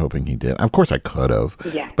was kind of hoping he did. Of course I could have.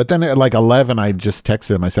 Yeah. But then at like 11, I just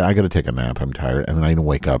texted him. I said, I got to take a nap. I'm tired. And then I didn't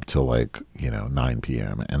wake up till like, 9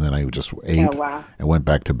 p.m. And then I just ate and went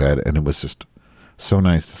back to bed. And it was just so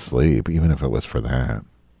nice to sleep, even if it was for that.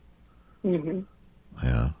 Mm-hmm.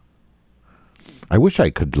 Yeah. I wish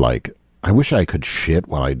I could shit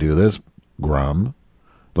while I do this, Grum.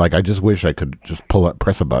 Like, I just wish I could just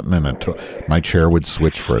press a button and my chair would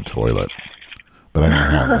switch for a toilet. But I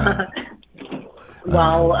don't have that.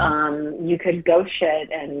 Well, you could go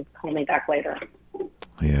shit and call me back later.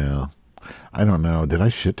 Yeah. I don't know. Did I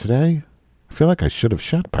shit today? I feel like I should have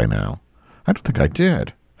shit by now. I don't think I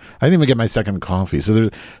did. I didn't even get my second coffee. So there's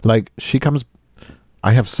like, she comes,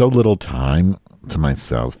 I have so little time to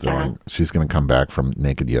myself that like, she's going to come back from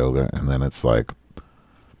naked yoga. And then it's like,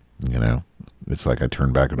 it's like I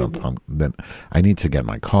turn back into a punk. Then I need to get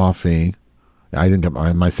my coffee. I didn't get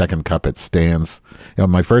my second cup. It stands.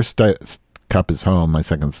 My first cup is home. My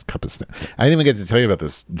second cup is. I didn't even get to tell you about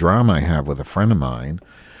this drama I have with a friend of mine,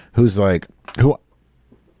 who's like, Never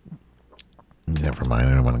mind.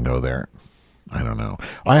 I don't want to go there. I don't know.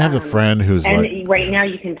 I have a friend who's and right now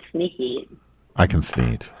you can sneak eat. I can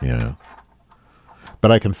sneak, yeah.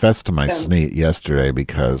 But I confessed to my sneak yesterday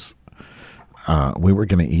because we were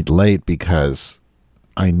going to eat late because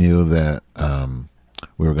I knew that.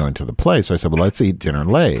 We were going to the place. So I said, well, let's eat dinner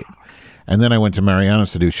late. And then I went to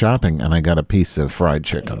Mariano's to do shopping, and I got a piece of fried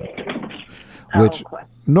chicken, which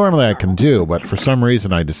normally I can do, but for some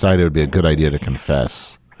reason I decided it would be a good idea to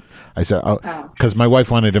confess. I said, because my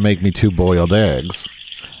wife wanted to make me 2 boiled eggs.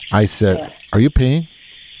 I said, are you peeing?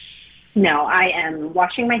 No, I am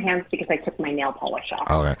washing my hands because I took my nail polish off.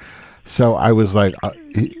 Okay. So I was like,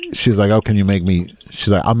 she's like, oh, can you make me, she's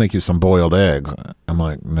like, I'll make you some boiled eggs. I'm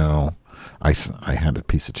like, no. I had a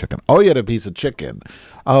piece of chicken. Oh, you had a piece of chicken.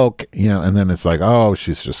 Oh, and then it's like, oh,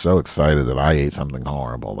 she's just so excited that I ate something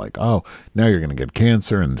horrible. Like, oh, now you're going to get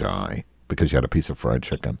cancer and die because you had a piece of fried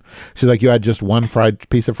chicken. She's like, you had just one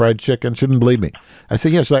piece of fried chicken? She didn't believe me. I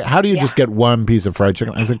said, yeah. She's like, how do you just get one piece of fried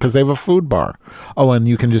chicken? I said, because they have a food bar. Oh, and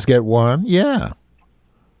you can just get one? Yeah.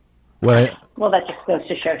 Well, that just goes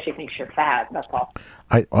to show she thinks you're fat. That's all.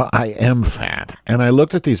 I am fat, and I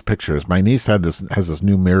looked at these pictures. My niece has this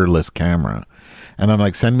new mirrorless camera, and I'm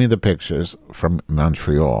like, send me the pictures from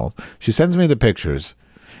Montreal. She sends me the pictures,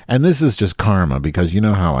 and this is just karma because you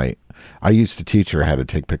know how I used to teach her how to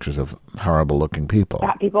take pictures of horrible looking people.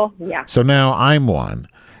 Fat people, yeah. So now I'm one,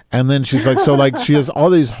 and then she's like, so like she has all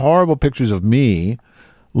these horrible pictures of me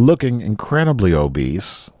looking incredibly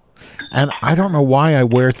obese. And I don't know why I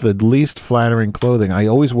wear the least flattering clothing. I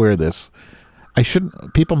always wear this.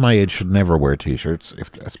 People my age should never wear T-shirts,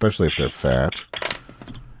 especially if they're fat.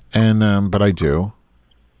 And, but I do.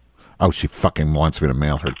 Oh, she fucking wants me to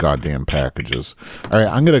mail her goddamn packages. All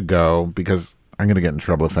right, I'm going to go because I'm going to get in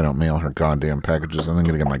trouble if I don't mail her goddamn packages. And I'm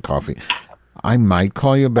going to get my coffee. I might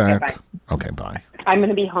call you back. Okay, bye. I'm going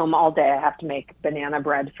to be home all day. I have to make banana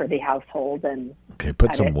bread for the household and. Okay,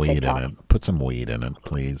 put some weed in it. Put some weed in it,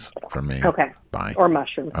 please, for me. Okay. Bye. Or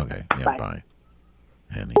mushrooms. Okay, yeah, bye.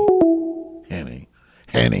 Henny.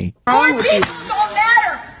 Her teeth don't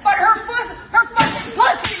matter, but her fucking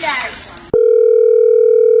pussy matters.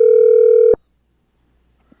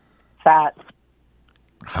 Fat.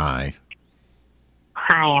 Hi,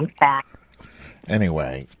 I'm fat.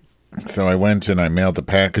 Anyway, so I went and I mailed the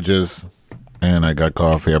packages, and I got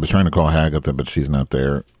coffee. I was trying to call Hagatha, but she's not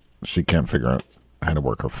there. She can't figure out how to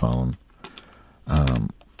work her phone.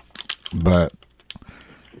 But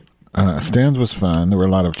Stan's was fun. There were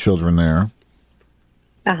a lot of children there.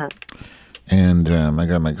 Uh-huh. And I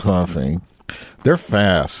got my coffee. They're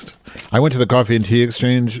fast. I went to the coffee and tea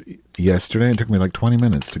exchange yesterday. It took me like 20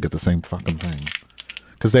 minutes to get the same fucking thing.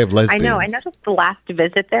 Because they have lesbians. I know. I noticed the last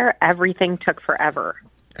visit there, everything took forever.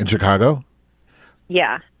 In Chicago?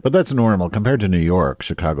 Yeah. But that's normal. Compared to New York,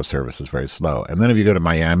 Chicago service is very slow. And then if you go to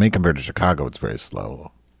Miami, compared to Chicago, it's very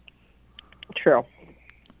slow. True.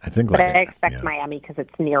 I think, but I expect Miami because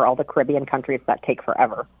it's near all the Caribbean countries that take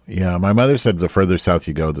forever. Yeah, my mother said the further south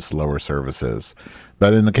you go, the slower service is.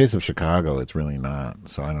 But in the case of Chicago, it's really not.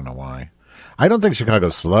 So I don't know why. I don't think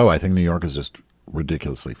Chicago's slow. I think New York is just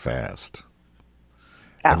ridiculously fast.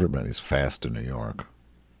 Oh. Everybody's fast in New York.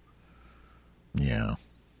 Yeah.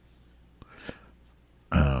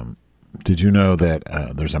 Did you know that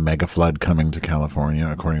there's a mega flood coming to California,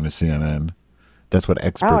 according to CNN? That's what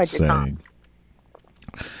experts say.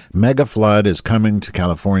 Mega flood is coming to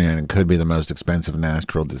California, and it could be the most expensive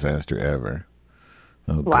natural disaster ever.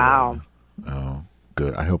 Oh, Wow. good. Oh,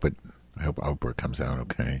 good. I hope Oprah comes out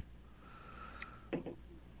okay.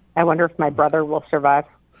 I wonder if my brother will survive.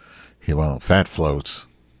 He won't. Fat floats.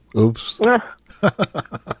 Oops.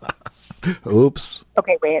 Oops.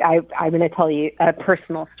 Okay, wait. I'm going to tell you a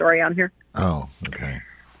personal story on here. Oh, okay.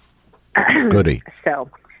 Goody. So,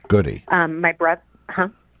 Goody. my brother,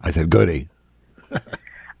 I said goody.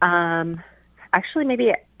 Actually,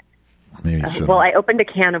 maybe. Maybe you should. Well, I opened a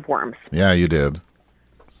can of worms. Yeah, you did.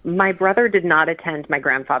 My brother did not attend my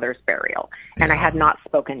grandfather's burial, and I had not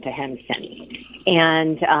spoken to him since.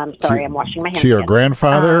 And sorry, I'm washing my hands. To your again.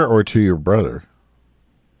 grandfather or to your brother?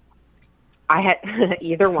 I had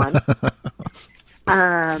either one.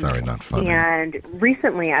 Sorry, not funny. And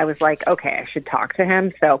recently, I was like, okay, I should talk to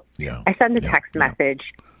him. So Yeah. I sent a text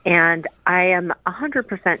message, and I am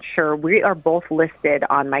 100% sure we are both listed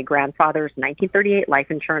on my grandfather's 1938 life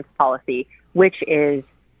insurance policy, which is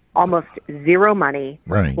almost zero money.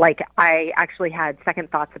 Right. Like, I actually had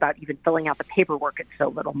second thoughts about even filling out the paperwork. It's so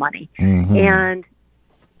little money. Mm-hmm. And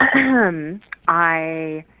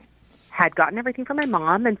I had gotten everything from my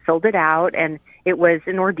mom and filled it out, and it was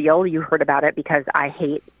an ordeal. You heard about it because I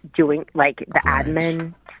hate doing like the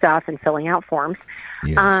admin stuff and filling out forms.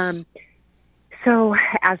 Yes. So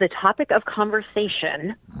as a topic of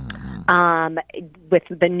conversation, with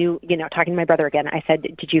the new, talking to my brother again, I said,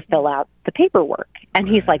 did you fill out the paperwork? And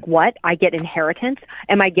he's like, what? I get inheritance?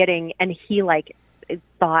 Am I getting, and he like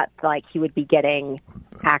thought like he would be getting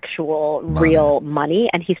actual real money.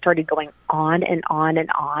 And he started going on and on and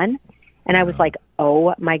on. And I was like,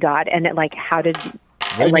 oh my God. And it, like, how did, What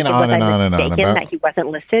do you like, mean was on and I on and on mistaken about? that he wasn't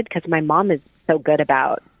listed? Because my mom is so good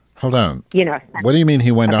about, Hold on. you know, What do you mean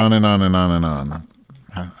he went on and on and on and on?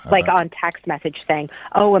 like on text message saying,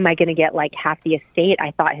 oh, am I going to get like half the estate?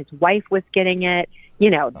 I thought his wife was getting it.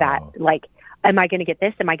 Like, am I going to get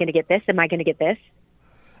this? Am I going to get this? Am I going to get this?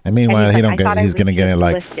 I mean, well, he's he like, don't I get. thought I He's was going to get just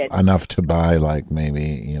like listed. enough to buy like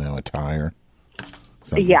maybe a tire.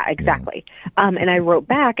 Something, Yeah, exactly. And I wrote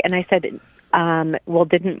back and I said, well,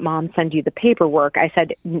 didn't mom send you the paperwork? I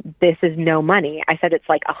said, this is no money. I said, it's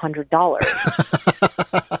like $100.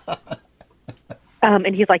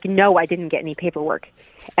 And he's like, no, I didn't get any paperwork.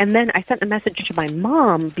 And then I sent a message to my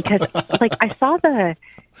mom because like I saw the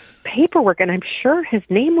paperwork and I'm sure his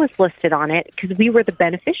name was listed on it because we were the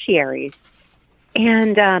beneficiaries.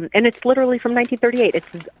 And it's literally from 1938.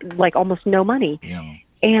 It's like almost no money. Yeah.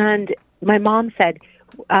 And my mom said,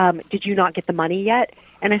 did you not get the money yet?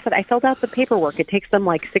 And I said, I filled out the paperwork. It takes them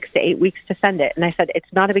like 6 to 8 weeks to send it. And I said,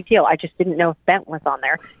 it's not a big deal. I just didn't know if Bent was on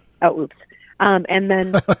there. Oh, oops. And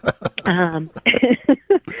then,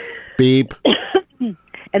 Beep.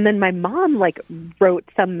 and then my mom like wrote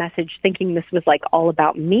some message thinking this was like all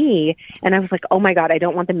about me. And I was like, oh my God, I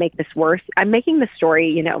don't want to make this worse. I'm making the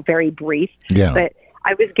story, very brief, Yeah. but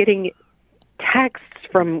I was getting texts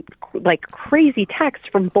from like crazy texts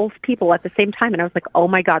from both people at the same time. And I was like, oh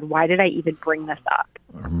my God, why did I even bring this up?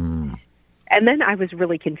 And then I was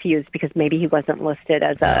really confused because maybe he wasn't listed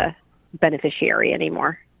as a beneficiary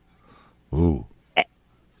anymore. Ooh.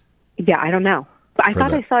 Yeah, I don't know. But I For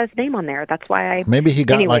thought the- I saw his name on there. That's why I... Maybe he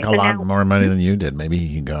got Anyway, like a so lot now- more money than you did. Maybe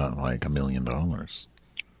he got like $1 million.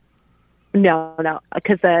 No,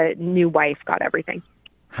 because the new wife got everything.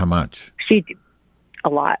 How much? She... A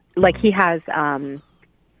lot. Like, he has...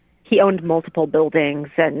 he owned multiple buildings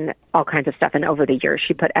and all kinds of stuff. And over the years,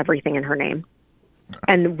 she put everything in her name.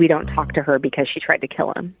 And we don't talk to her because she tried to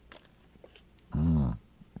kill him.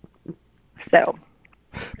 So...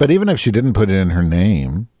 But even if she didn't put it in her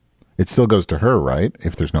name, it still goes to her, right?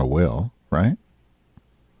 If there's no will, right?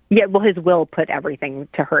 Yeah, well, his will put everything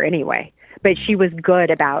to her anyway. But she was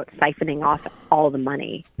good about siphoning off all the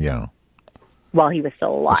money Yeah. while he was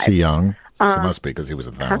still alive. Is she young? She must be because he was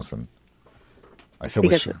 1,000. I said,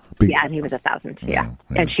 Because, was yeah, and he was 1,000. Yeah.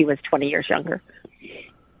 Yeah. And she was 20 years younger.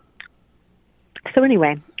 So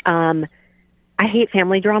anyway, I hate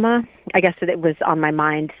family drama. I guess that it was on my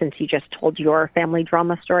mind since you just told your family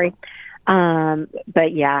drama story.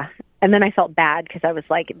 But yeah. And then I felt bad because I was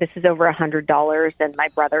like, this is over $100 and my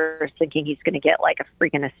brother is thinking he's going to get like a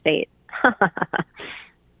freaking estate.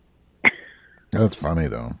 That's funny,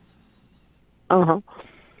 though. Uh-huh.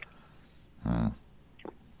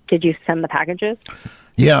 Did you send the packages?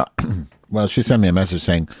 Yeah. Well, she sent me a message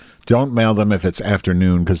saying, don't mail them if it's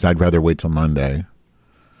afternoon because I'd rather wait till Monday.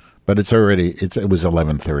 But it was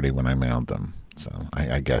 11:30 when I mailed them. So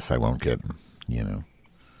I guess I won't get,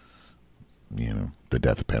 the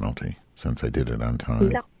death penalty since I did it on time.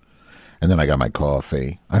 No. And then I got my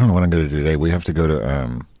coffee. I don't know what I'm going to do today. We have to go to,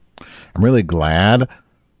 I'm really glad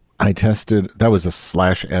I tested. That was a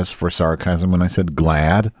 /S for sarcasm when I said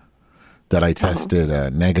glad that I tested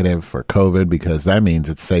negative for COVID, because that means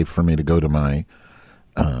it's safe for me to go to my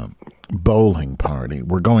bowling party.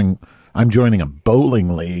 I'm joining a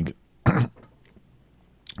bowling league. God,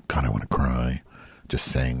 I want to cry just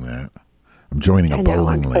saying that. I'm joining a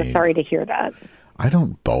bowling league. I'm so sorry to hear that. I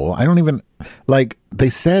don't bowl. I don't even, like, they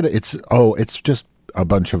said it's just a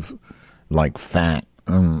bunch of, like, fat.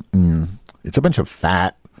 It's a bunch of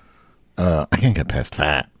fat. I can't get past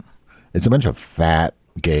fat. It's a bunch of fat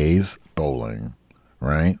gays bowling,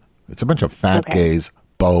 right? It's a bunch of fat gays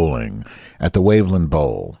bowling at the Waveland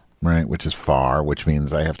Bowl, right? Which is far, which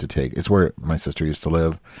means I have to take, it's where my sister used to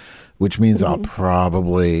live, which means I'll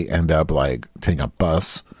probably end up, like, taking a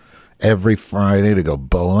bus every Friday to go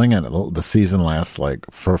bowling, and the season lasts, like,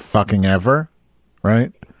 for fucking ever,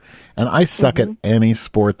 right? And I suck at any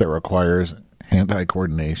sport that requires hand-eye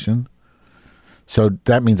coordination. So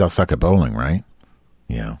that means I'll suck at bowling, right?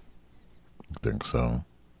 Yeah. I think so.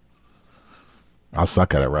 I'll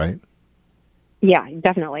suck at it, right? Yeah,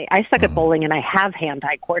 definitely. I suck at bowling, and I have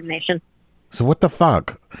hand-eye coordination. So what the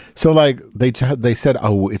fuck? So, like, they said,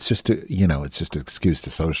 oh, it's just it's just an excuse to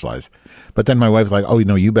socialize. But then my wife's like, oh,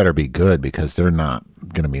 you better be good, because they're not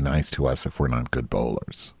going to be nice to us if we're not good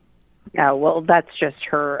bowlers. Yeah, well, that's just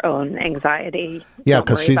her own anxiety. Yeah,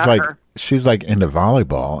 because she's like into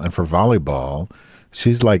volleyball, and for volleyball,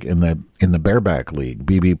 she's like in the bareback league,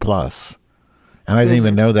 BB plus, and I didn't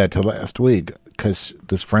even know that till last week, because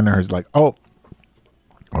this friend of hers is like, oh,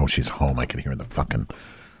 she's home. I can hear the fucking.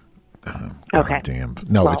 Okay. Damn.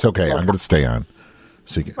 No, it's okay. I'm going to stay on.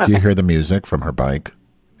 So, do you hear the music from her bike?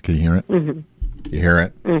 Can you hear it? Mm-hmm. You hear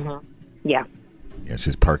it? Mm-hmm. Yeah. Yeah,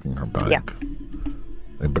 she's parking her bike. Yeah.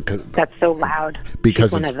 Because that's so loud. Because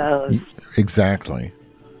she's one of those. Exactly.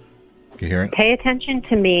 You hear it? Pay attention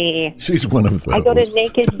to me. She's one of those. I go to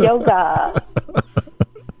naked yoga.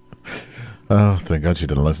 Oh, thank God she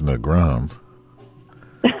didn't listen to Grum.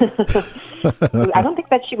 I don't think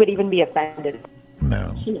that she would even be offended.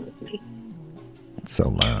 No. She knows me. It's so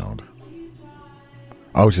loud.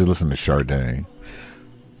 Oh, she's listening to Sade.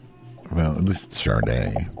 Well, at least it's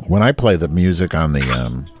Sade. When I play the music on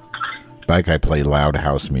the bike, I play loud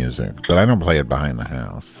house music, but I don't play it behind the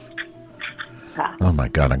house. Oh my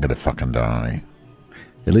God, I'm going to fucking die.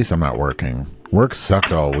 At least I'm not working. Work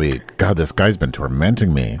sucked all week. God, this guy's been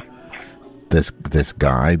tormenting me. This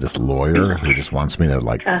guy, this lawyer who just wants me to,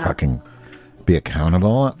 like, fucking be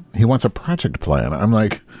accountable. He wants a project plan. I'm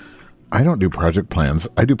like, I don't do project plans.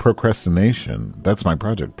 I do procrastination. That's my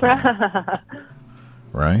project plan.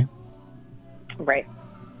 Right? Right.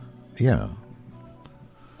 Yeah.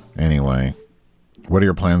 Anyway, what are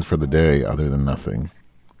your plans for the day other than nothing?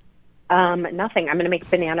 Nothing. I'm going to make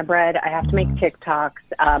banana bread. I have to make TikToks.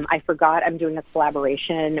 I forgot I'm doing a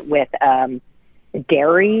collaboration with the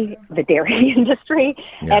dairy industry,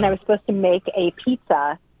 and I was supposed to make a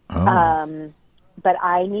pizza. But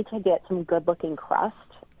I need to get some good-looking crust,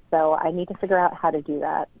 so I need to figure out how to do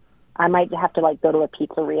that. I might have to, like, go to a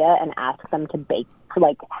pizzeria and ask them to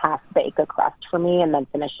half bake a crust for me and then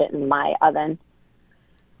finish it in my oven.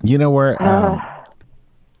 You know where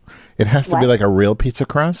it has to be like a real pizza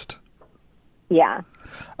crust? Yeah.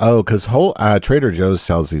 Oh, because Trader Joe's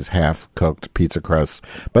sells these half-cooked pizza crusts,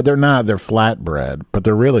 but they're not. They're flatbread, but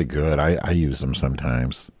they're really good. I use them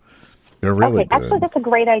sometimes. They're really good. Actually, that's a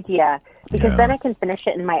great idea, because then I can finish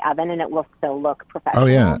it in my oven and it will still look professional. Oh,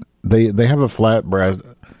 yeah. They have a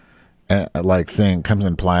flatbread like thing, comes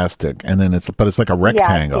in plastic, and then it's like a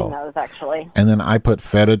rectangle. Yeah, I've seen those, actually. And then I put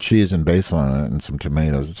feta cheese and basil on it and some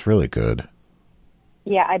tomatoes. It's really good.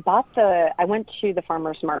 Yeah, I went to the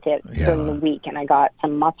farmer's market during the week, and I got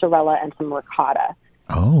some mozzarella and some ricotta.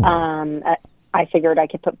 Oh. I figured I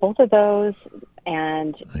could put both of those,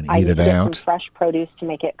 and I eat it get out. some fresh produce to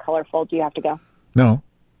make it colorful. Do you have to go? No.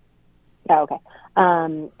 Oh, okay.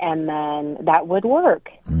 And then that would work.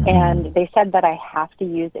 Mm-hmm. And they said that I have to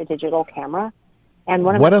use a digital camera. And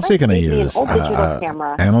what else are you going to use? An old digital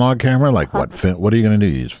camera. Analog camera? Like what? What are you going to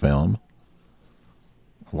do? Use film?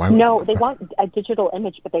 No, they want a digital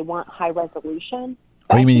image, but they want high resolution.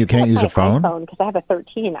 Oh, you mean you can't use a phone? Because I have a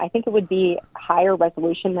 13. I think it would be higher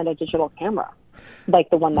resolution than a digital camera, like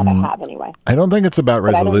the one that I have anyway. I don't think it's about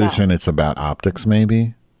resolution. It's about optics,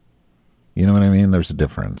 maybe. You know what I mean? There's a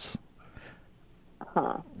difference.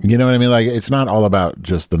 Huh. You know what I mean? Like, it's not all about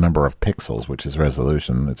just the number of pixels, which is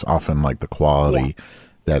resolution. It's often like the quality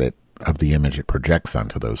of the image it projects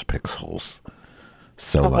onto those pixels.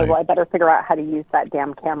 So, okay, well, I better figure out how to use that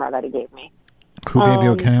damn camera that he gave me. Who gave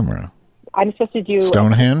you a camera? I'm supposed to do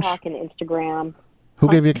Stonehenge? TikTok and Instagram. Who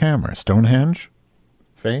gave you a camera? Stonehenge?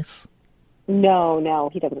 Face? No,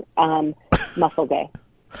 he doesn't. Muscle Gay.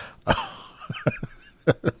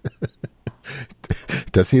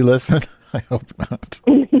 Does he listen? I hope not.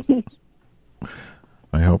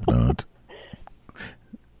 I hope not.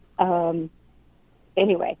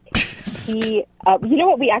 Anyway, he, you know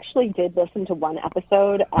what? We actually did listen to one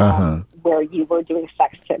episode where you were doing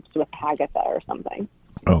sex tips with Agatha or something.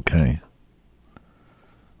 Okay.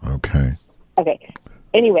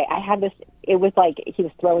 Anyway, I had this. It was like he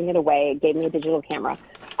was throwing it away. Gave me a digital camera.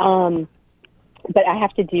 But I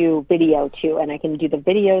have to do video too, and I can do the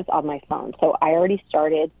videos on my phone. So I already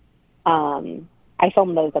started. I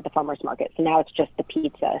filmed those at the farmer's market. So now it's just the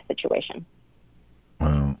pizza situation.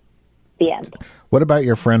 Wow. The end. What about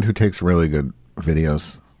your friend who takes really good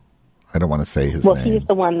videos? I don't want to say his name. Well, he's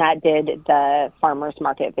the one that did the farmer's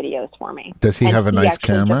market videos for me. Does he have a nice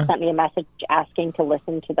camera? He just sent me a message asking to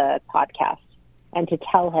listen to the podcast and to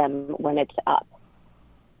tell him when it's up.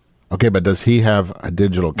 Okay, but does he have a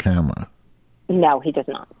digital camera? No, he does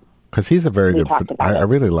not. Because he's a very good. I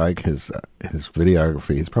really like his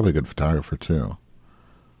videography. He's probably a good photographer too.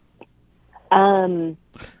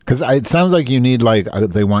 Because it sounds like you need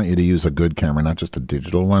they want you to use a good camera, not just a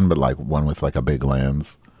digital one, but like one with like a big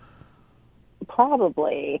lens.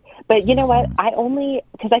 Probably, but you know what?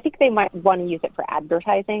 Because I think they might want to use it for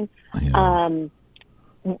advertising. Yeah.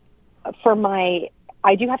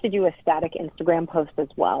 I do have to do a static Instagram post as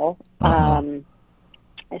well.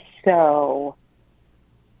 So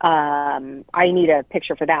I need a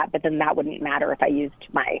picture for that, but then that wouldn't matter if I used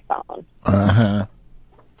my phone.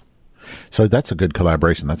 So that's a good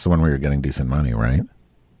collaboration. That's the one where you're getting decent money, right?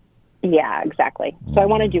 Yeah, exactly. So I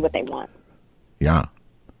want to do what they want. Yeah.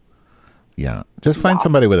 Just find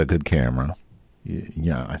somebody with a good camera.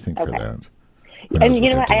 Yeah, I think for that. And you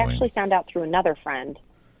know what? I actually found out through another friend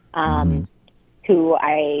who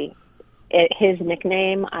his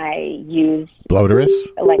nickname I use. Bloaterous?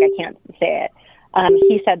 Like I can't say it.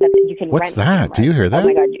 He said that you can What's rent that? cameras. Do you hear that? Oh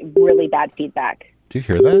my God, really bad feedback. Do you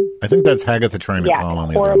hear that? I think that's Hagatha trying to call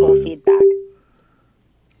on the other line. Horrible feedback.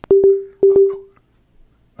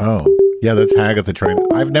 Oh, yeah, that's Hagatha trying.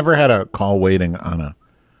 I've never had a call waiting on a.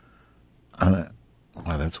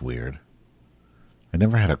 Wow, that's weird. I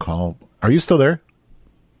never had a call. Are you still there?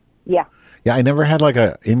 Yeah. Yeah, I never had like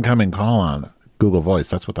a incoming call on Google Voice.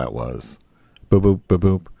 That's what that was. Boop, boop, boop,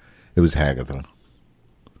 boop. It was Hagatha.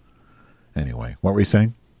 Anyway, what were you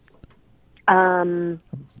saying?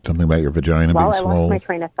 Something about your vagina being swollen? I lost my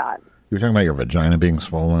train of thought. You were talking about your vagina being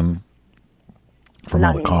swollen from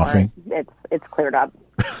all the coffee? It's cleared up.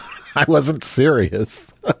 I wasn't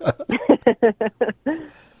serious.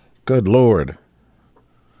 Good Lord.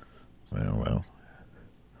 Oh, well.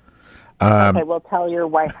 Okay, we'll tell your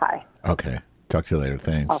wife hi. Okay. Talk to you later.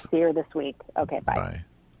 Thanks. I'll see her this week. Okay, bye.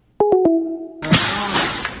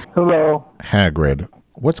 Hello. Hagrid.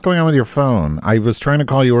 What's going on with your phone? I was trying to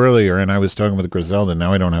call you earlier, and I was talking with Griselda.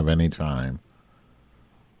 Now I don't have any time.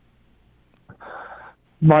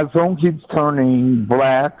 My phone keeps turning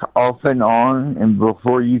black off and on, and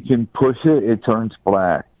before you can push it, it turns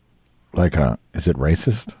black. Like is it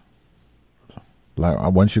racist? Like,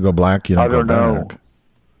 once you go black, you don't go back. I don't know.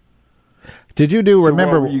 Did you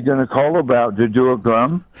remember? What were you going to call about? To do a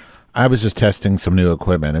gum? I was just testing some new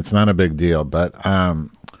equipment. It's not a big deal, but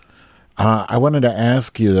I wanted to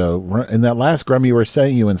ask you, though, in that last Grum you were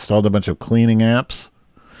saying you installed a bunch of cleaning apps,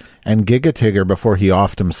 and Gigatigger, before he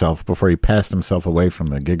passed himself away from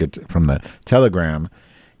the Telegram,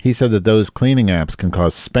 he said that those cleaning apps can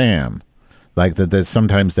cause spam, like that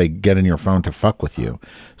sometimes they get in your phone to fuck with you.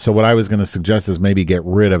 So what I was going to suggest is maybe get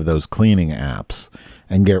rid of those cleaning apps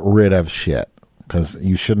and get rid of shit, because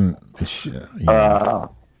you shouldn't.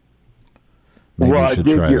 Maybe you should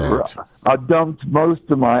try that. I dumped most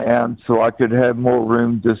of my apps so I could have more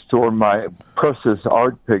room to store my precious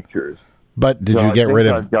art pictures. But did you get rid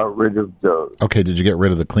of? I got rid of those. Okay, did you get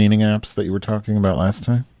rid of the cleaning apps that you were talking about last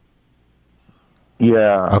time?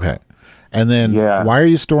 Yeah. Okay, and then why are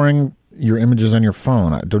you storing your images on your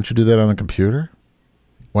phone? Don't you do that on the computer?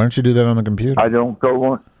 Why don't you do that on the computer? I don't go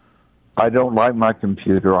on. I don't like my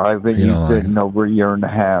computer. I haven't used it in over a year and a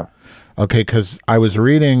half. Okay, because I was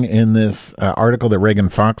reading in this article that Reagan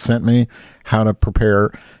Fox sent me, how to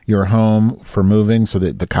prepare your home for moving so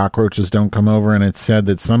that the cockroaches don't come over, and it said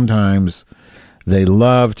that sometimes they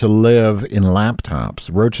love to live in laptops.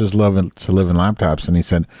 Roaches love to live in laptops, and he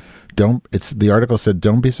said, the article said,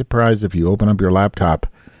 don't be surprised if you open up your laptop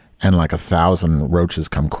and like 1,000 roaches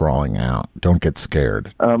come crawling out. Don't get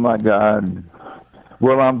scared. Oh, my God.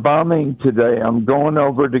 Well, I'm bombing today. I'm going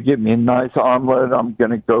over to get me a nice omelet. I'm going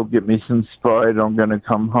to go get me some Sprite. I'm going to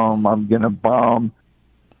come home. I'm going to bomb,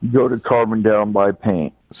 go to Carbondale and buy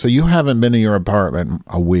paint. So you haven't been to your apartment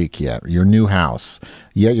a week yet, your new house,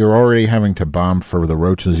 yet you're already having to bomb for the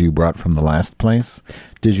roaches you brought from the last place?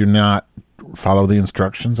 Did you not follow the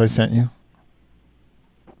instructions I sent you?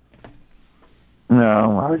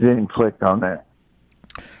 No, I didn't click on that.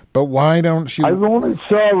 But why don't you... I've only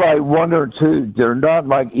saw like one or two. They're not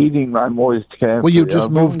like eating my moist cat. Well, you just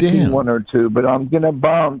I've moved only seen in. one or two, but I'm going to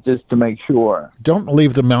bomb just to make sure. Don't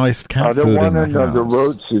leave the moist cat I don't food in want the another house.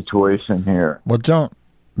 road situation here. Well, don't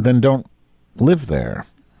live there.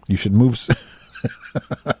 You should move.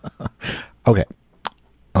 Okay.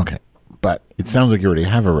 But it sounds like you already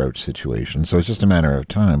have a roach situation, so it's just a matter of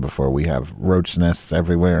time before we have roach nests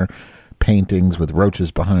everywhere, paintings with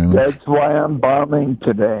roaches behind them. That's why I'm bombing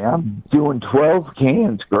today. I'm doing 12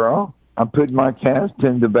 cans, girl. I'm putting my cats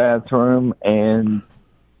in the bathroom and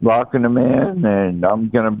locking them in, and I'm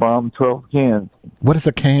going to bomb 12 cans. What is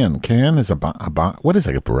a can? Can is a bomb. What is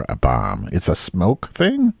a bomb? It's a smoke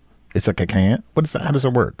thing? It's like a can? What is that? How does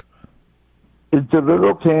it work? It's a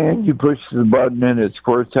little can. You push the button and it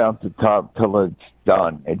squirts out the top till it's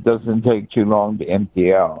done. It doesn't take too long to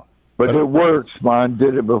empty out. But it works. Mine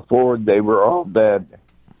did it before. They were all dead.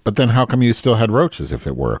 But then how come you still had roaches if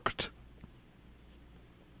it worked?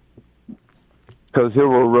 Because there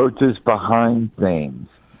were roaches behind things.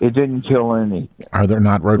 It didn't kill anything. Are there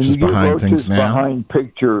not When roaches you get behind roaches things now? behind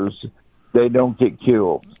pictures, they don't get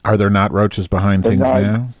killed. Are there not roaches behind And things I-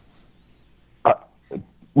 now?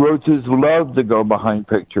 Roaches love to go behind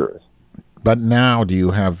pictures. But now do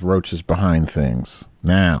you have roaches behind things?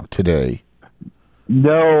 Now, today.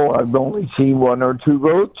 No, I've only seen one or two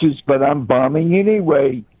roaches, but I'm bombing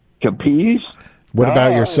anyway. Capiche? What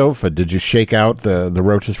about your Ah. sofa? Did you shake out the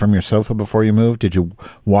roaches from your sofa before you moved? Did you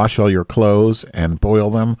wash all your clothes and boil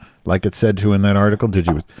them like it said to in that article? Did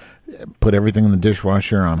you put everything in the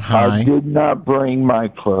dishwasher on I high? did not bring my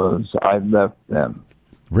clothes. I left them.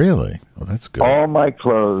 Really? Well, that's good. All my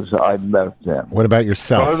clothes, I left them. What about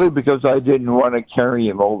yourself? Partly because I didn't want to carry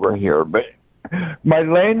them over here, but my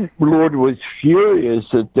landlord was furious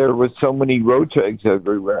that there was so many roach eggs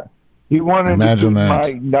everywhere. He wanted Imagine to that.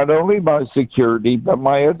 keep not only my security, but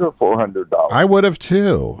my other $400. I would have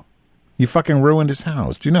too. You fucking ruined his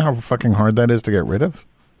house. Do you know how fucking hard that is to get rid of?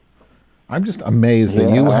 I'm just amazed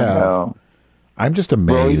that you I have. know. I'm just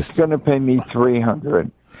Well, he's amazed. going to pay me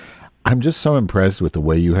 $300. I'm just so impressed with the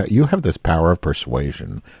way you have this power of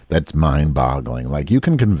persuasion that's mind-boggling. Like you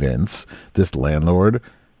can convince this landlord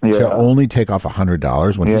to Yeah. only take off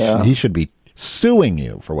 $100 when Yeah. he should be suing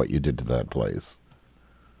you for what you did to that place.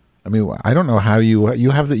 I mean, I don't know how you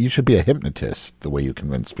have that. You should be a hypnotist the way you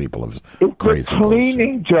convince people of It's crazy a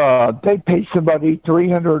cleaning job. They pay somebody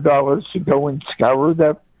 $300 to go and scour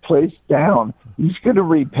that place down. He's going to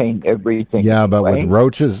repaint everything. Yeah, but anyway. with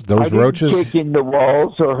roaches, I those didn't roaches. kick in the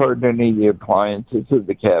walls or hurt any of the appliances or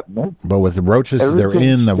the cabinet. But with the roaches, they're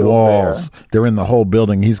Everything's in the still walls. there. They're in the whole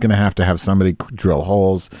building. He's going to have somebody drill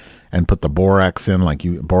holes and put the borax in,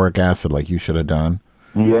 boric acid, like you should have done.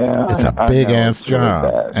 Yeah, It's a I big know, ass it's really job,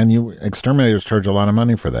 bad. and you exterminators charge a lot of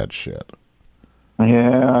money for that shit. Yeah,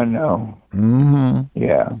 I know. Mm-hmm.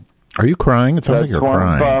 Yeah. Are you crying? It sounds That's like you're why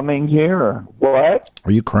I'm crying. bombing here. What?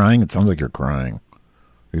 Are you crying? It sounds like you're crying.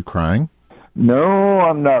 Are you crying? No,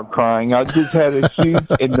 I'm not crying. I just had a huge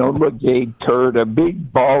Enola Gay turd, a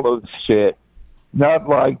big ball of shit. Not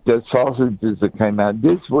like the sausages that came out.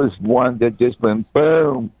 This was one that just went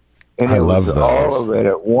boom. And I it love was those. all of it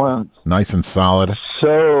at once. Nice and solid.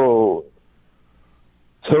 So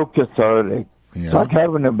cathartic. Yeah. It's like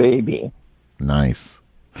having a baby. Nice.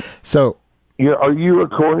 So, Are you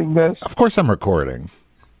recording this? of course, I'm recording.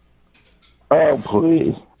 Oh,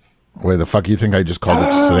 please. Wait, the fuck you think I just called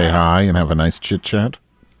it to say hi and have a nice chit chat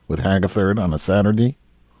with Hagathird on a Saturday?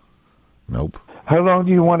 Nope. How long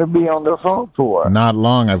do you want to be on the phone for? Not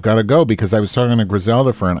long. I've got to go because I was talking to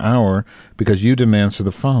Griselda for an hour because you didn't answer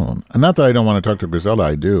the phone. And not that I don't want to talk to Griselda,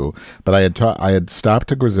 I do. But I had stopped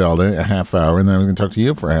to Griselda a half hour, and then I was going to talk to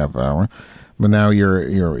you for a half hour. But now you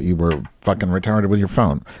were fucking retarded with your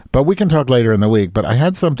phone. But we can talk later in the week. But I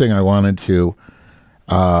had something I wanted to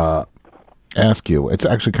ask you. It's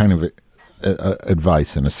actually kind of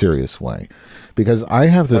advice in a serious way, because I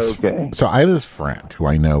have this. Okay. So I have this friend who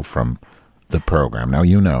I know from the program. Now,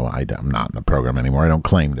 you know, I'm not in the program anymore. I don't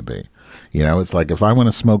claim to be. You know, it's like if I want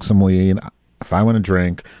to smoke some weed, if I want to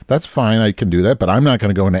drink, that's fine. I can do that, but I'm not going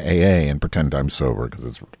to go into AA and pretend I'm sober because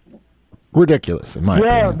it's ridiculous in my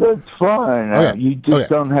opinion. That's fine. Okay. You just Okay.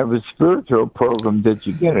 don't have a spiritual program that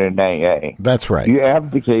you get in AA. That's right. You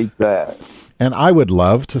abdicate that. And I would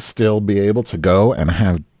love to still be able to go and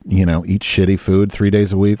have, eat shitty food 3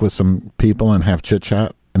 days a week with some people and have chit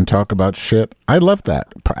chat and talk about shit. I love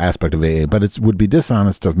that aspect of AA, but it would be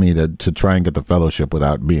dishonest of me to try and get the fellowship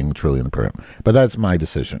without being truly in the program. But that's my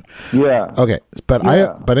decision. Yeah. Okay, but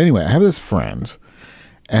but anyway, I have this friend,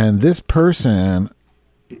 and this person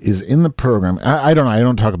is in the program. I don't know. I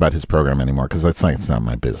don't talk about his program anymore because it's not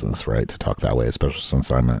my business, right, to talk that way, especially since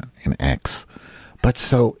I'm an ex. But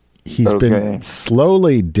so he's been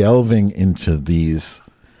slowly delving into these.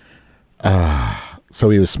 So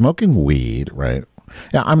he was smoking weed, right?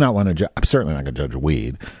 Yeah, I'm certainly not going to judge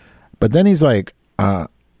weed. But then he's like,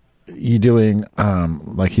 you doing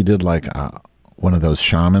like he did like one of those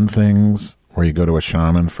shaman things where you go to a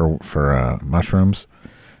shaman for mushrooms.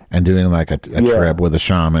 And doing like a trip with a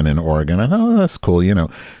shaman in Oregon. I thought, that's cool. You know,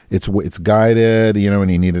 it's guided, you know,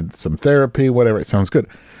 and he needed some therapy, whatever. It sounds good.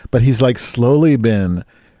 But he's like slowly been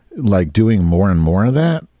like doing more and more of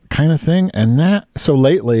that kind of thing. And so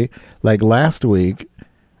lately, like last week,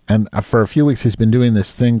 and for a few weeks, he's been doing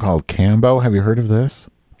this thing called Kambo. Have you heard of this?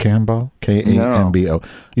 Kambo? Kambo. No.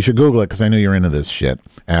 You should Google it because I know you're into this shit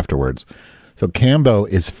afterwards. So Kambo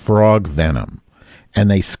is frog venom. And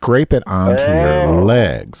they scrape it onto your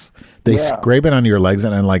legs. They scrape it onto your legs,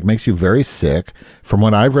 and it like makes you very sick. From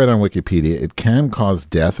what I've read on Wikipedia, it can cause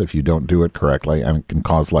death if you don't do it correctly, and it can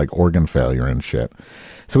cause like organ failure and shit.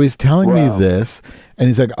 So he's telling me this, and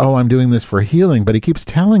he's like, "Oh, I'm doing this for healing," but he keeps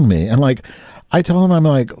telling me, and like, I tell him, I'm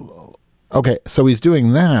like, "Okay," so he's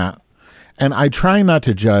doing that, and I try not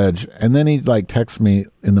to judge, and then he like texts me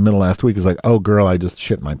in the middle last week. He's like, "Oh, girl, I just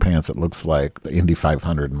shit my pants. It looks like the Indy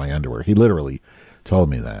 500 in my underwear." He literally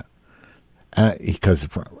told me that because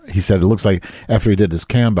he said it looks like after he did his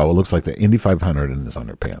Kambo, it looks like the Indy 500 in his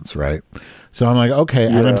underpants, right? So I'm like, okay,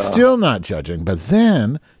 and I'm still not judging. But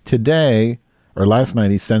then today or last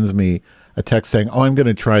night, he sends me a text saying, "Oh, I'm going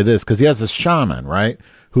to try this," because he has a shaman, right,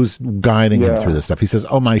 who's guiding him through this stuff. He says,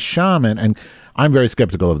 "Oh, my shaman," and I'm very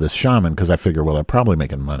skeptical of this shaman because I figure, well, they're probably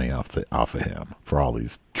making money off of him for all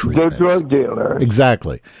these treatments. They're drug dealers.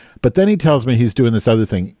 Exactly. But then he tells me he's doing this other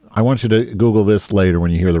thing. I want you to Google this later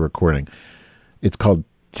when you hear the recording. It's called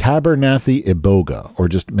Tabernathi Iboga, or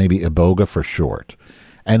just maybe Iboga for short.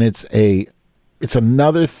 And it's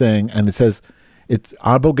another thing, and it says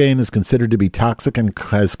ibogaine is considered to be toxic and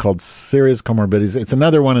has caused serious comorbidities. It's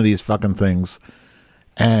another one of these fucking things.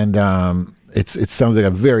 And it sounds like a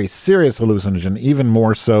very serious hallucinogen, even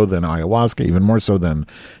more so than ayahuasca, even more so than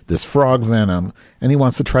this frog venom. And he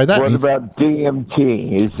wants to try that. What about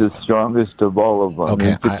DMT? He's the strongest of all of them.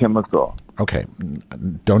 Okay, it's a chemical. Okay.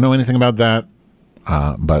 Don't know anything about that,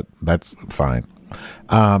 but that's fine.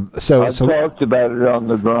 So I talked about it on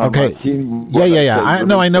the drama. Okay.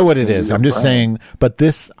 I know what it is. I'm just saying, but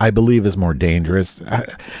this, I believe, is more dangerous.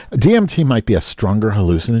 DMT might be a stronger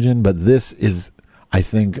hallucinogen, but this is, I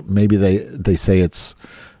think maybe they say it's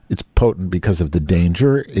potent because of the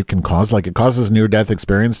danger it can cause. Like it causes near-death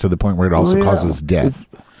experience to the point where it also causes death.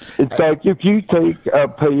 It's like if you take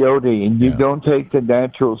peyote and you don't take the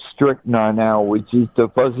natural strychnine out, which is the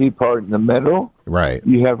fuzzy part in the middle, right?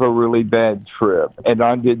 You have a really bad trip. And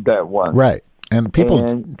I did that once. Right. And people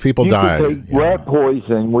die. You can take rat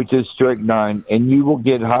poison, which is strychnine, and you will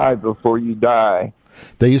get high before you die.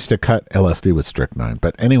 They used to cut LSD with strychnine.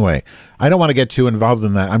 But anyway, I don't want to get too involved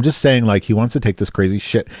in that. I'm just saying, like, he wants to take this crazy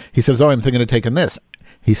shit. He says, "Oh, I'm thinking of taking this."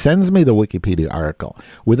 He sends me the Wikipedia article.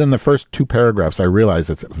 Within the first 2 paragraphs, I realized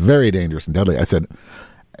it's very dangerous and deadly. I said,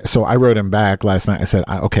 so I wrote him back last night. I said,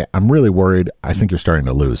 "Okay, I'm really worried. I think you're starting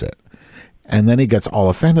to lose it." And then he gets all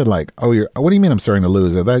offended, like, "Oh, what do you mean I'm starting to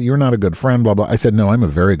lose it? That you're not a good friend, blah, blah." I said, "No, I'm a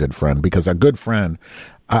very good friend, because a good friend,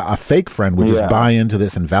 a fake friend would just buy into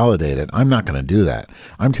this and validate it. I'm not going to do that.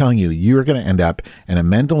 I'm telling you, you're going to end up in a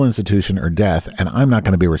mental institution or death, and I'm not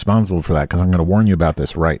going to be responsible for that because I'm going to warn you about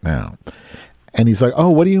this right now." And he's like, "Oh,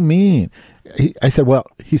 what do you mean?" I said, "Well,"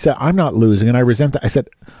 he said, "I'm not losing, and I resent that." I said,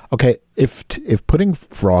 "Okay, if putting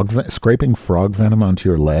scraping frog venom onto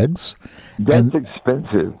your legs, that's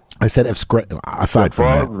expensive." I said, aside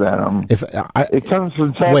from frog venom, it comes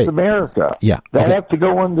from South America. Yeah, they have to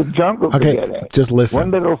go in the jungle to get it. Just listen.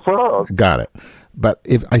 One little frog. Got it. But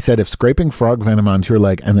if scraping frog venom onto your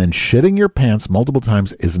leg and then shitting your pants multiple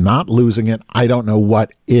times is not losing it, I don't know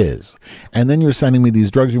what is. And then you're sending me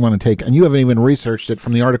these drugs you want to take, and you haven't even researched it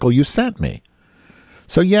from the article you sent me.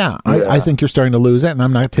 So I think you're starting to lose it, and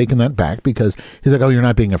I'm not taking that back, because he's like, "Oh, you're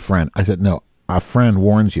not being a friend." I said, "No. A friend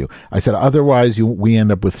warns you." I said, "Otherwise, we end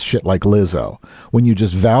up with shit like Lizzo. When you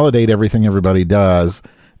just validate everything everybody does,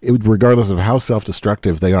 regardless of how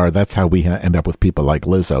self-destructive they are, that's how we end up with people like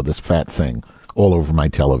Lizzo, this fat thing all over my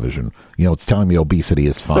television. It's telling me obesity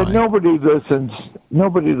is fine. But nobody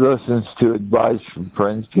listens to advice from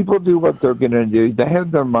friends. People do what they're going to do. They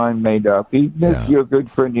have their mind made up. Even if you're a good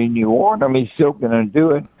friend and you warn them, he's still going to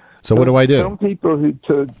do it. So what do I do? Some people who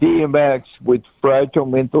took DMX with fragile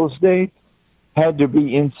mental states had to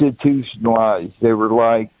be institutionalized. They were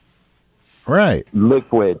like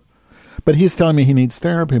liquid. But he's telling me he needs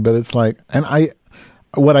therapy. But it's like, and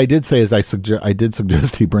what I did say is I did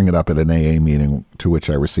suggest he bring it up at an AA meeting, to which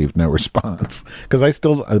I received no response, because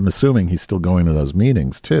I'm assuming he's still going to those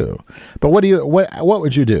meetings too. But what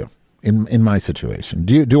would you do in my situation?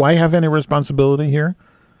 Do I have any responsibility here?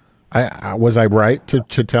 Was I right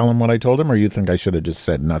to tell him what I told him, or you think I should have just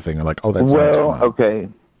said nothing, or like, oh, that sounds fun? Okay.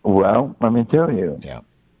 Well, let me tell you. Yeah.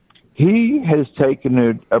 He has taken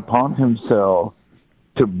it upon himself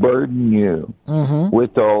to burden you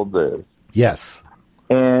with all this. Yes.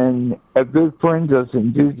 And a good friend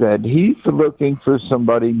doesn't do that. He's looking for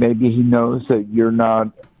somebody, maybe he knows that you're not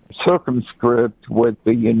circumscribed with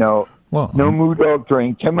the, no mood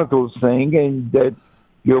altering chemicals thing, and that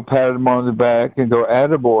you'll pat him on the back and go,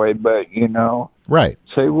 attaboy, but, right.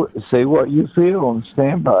 Say what you feel and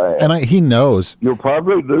stand by it. And he knows. You'll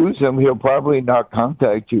probably lose him. He'll probably not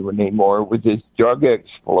contact you anymore with his drug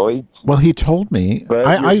exploits. Well, he told me.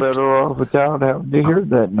 But you're better off without having to hear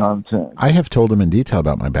that nonsense. I have told him in detail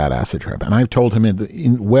about my bad acid trip. And I've told him at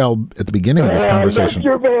the beginning of this conversation. That's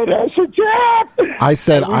your bad acid trip. I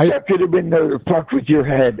said I could have been there to fuck with your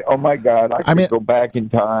head. Oh, my God. I could go back in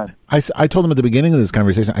time. I told him at the beginning of this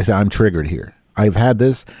conversation, I said, I'm triggered here. I've had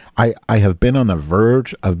this. I have been on the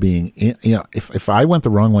verge of being, if I went the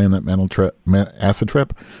wrong way in that acid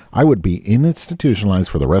trip, I would be institutionalized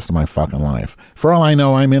for the rest of my fucking life. For all I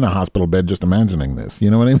know, I'm in a hospital bed just imagining this. You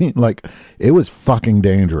know what I mean? Like, it was fucking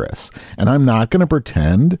dangerous. And I'm not going to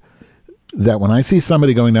pretend that when I see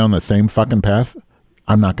somebody going down the same fucking path,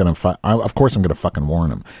 I'm not going to, of course I'm going to fucking warn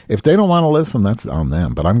them. If they don't want to listen, that's on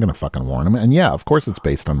them, but I'm going to fucking warn them. And yeah, of course it's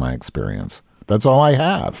based on my experience. That's all I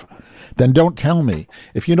have. Then don't tell me.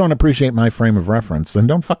 If you don't appreciate my frame of reference, then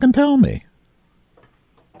don't fucking tell me.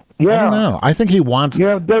 Yeah. I don't know. I think he wants...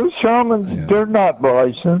 Yeah, those shamans, they're not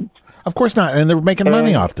licensed. Of course not. And they're making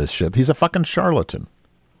money off this shit. He's a fucking charlatan.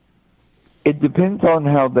 It depends on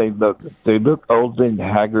how they look. If they look old and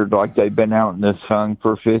haggard, like they've been out in the sun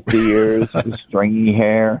for 50 years with stringy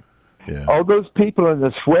hair. Yeah. All those people in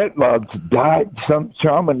the sweat lodge died. Some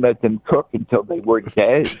shaman let them cook until they were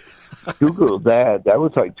dead. Google that. That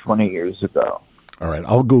was like 20 years ago. All right,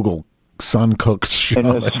 I'll Google sun-cooked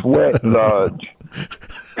shaman. In a sweat lodge.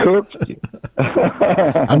 Cooked.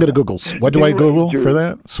 I'm going to Google. What do I Google for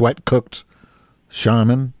that? Sweat-cooked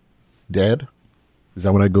shaman dead? Is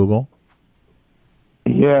that what I Google?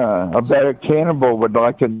 Yeah, I bet a cannibal would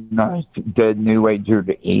like a nice dead New Ager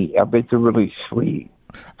to eat. I bet they're really sweet.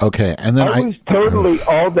 Okay, and then I was totally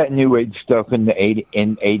all that New Age stuff in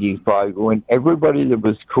in '85 when everybody that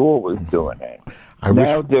was cool was doing it.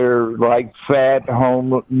 Now they're like fat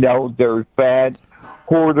they're fat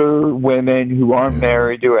hoarder women who aren't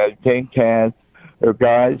married, who have 10 cats. They're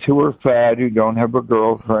guys who are fat who don't have a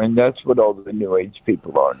girlfriend. That's what all the New Age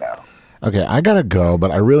people are now. Okay, I gotta go,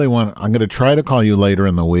 but I really I'm gonna try to call you later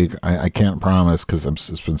in the week. I can't promise because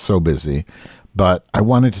it's been so busy. But I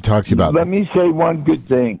wanted to talk to you about... Let me say one good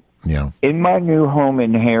thing. Yeah. In my new home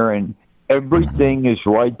in Heron, everything is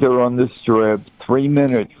right there on the strip, 3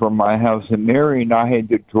 minutes from my house. And Mary and I had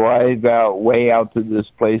to drive way out to this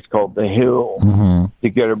place called The Hill to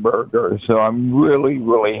get a burger. So I'm really,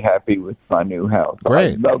 really happy with my new house.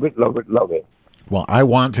 Great. I love it, love it, love it. Well, I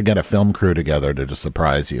want to get a film crew together to just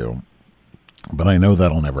surprise you. But I know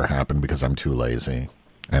that'll never happen because I'm too lazy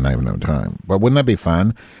and I have no time. But wouldn't that be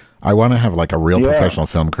fun? I want to have like a real professional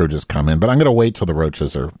film crew just come in, but I'm going to wait till the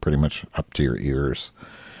roaches are pretty much up to your ears.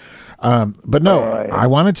 But no, I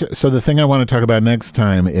wanted to. So the thing I want to talk about next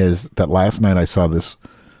time is that last night I saw this,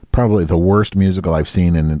 probably the worst musical I've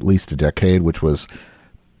seen in at least a decade, which was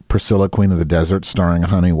Priscilla, Queen of the Desert, starring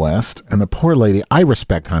Honey West. And the poor lady, I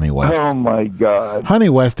respect Honey West. Oh my God. Honey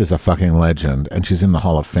West is a fucking legend, and she's in the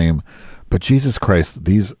Hall of Fame. But Jesus Christ,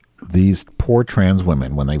 these poor trans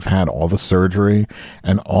women, when they've had all the surgery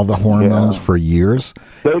and all the hormones for years,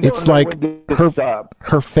 it's like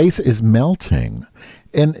her face is melting,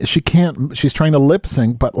 and she's trying to lip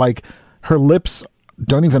sync, but like her lips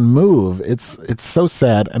don't even move. It's so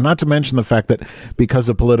sad. And not to mention the fact that because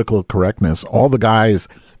of political correctness, all the guys,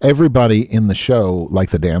 everybody in the show,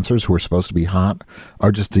 like the dancers who are supposed to be hot,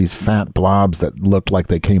 are just these fat blobs that look like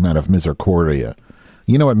they came out of Misericordia.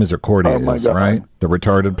 You know what Misericordia is, right? The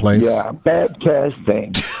retarded place? Yeah, bad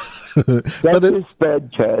casting. That's just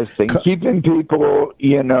bad testing. Keeping people,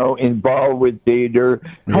 involved with theater.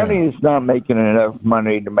 Honey is not making enough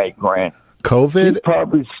money to make rent. COVID? He's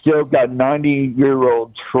probably still got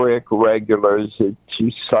 90-year-old trick regulars that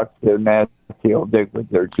she suck their nasty old dick with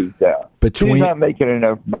their teeth out. She's not making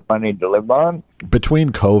enough money to live on. Between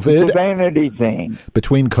COVID, it's a vanity thing.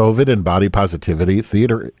 Between COVID and body positivity,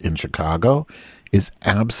 theater in Chicago is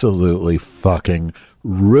absolutely fucking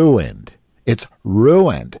ruined. It's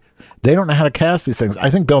ruined. They don't know how to cast these things. I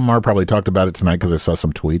think Bill Maher probably talked about it tonight because I saw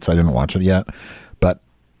some tweets. I didn't watch it yet, but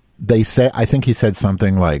I think he said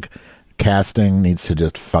something like, casting needs to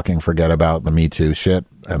just fucking forget about the Me Too shit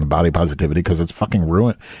and the body positivity because it's fucking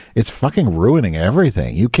ruining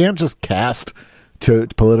everything. You can't just cast to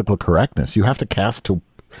political correctness. You have to cast to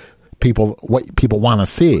people what people want to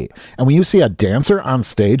see. And when you see a dancer on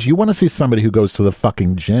stage, you want to see somebody who goes to the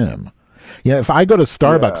fucking gym. Yeah, if I go to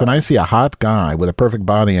Starbucks and I see a hot guy with a perfect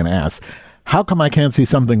body and ass, how come I can't see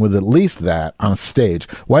something with at least that on stage?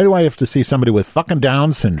 Why do I have to see somebody with fucking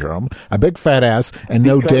Down syndrome, a big fat ass, and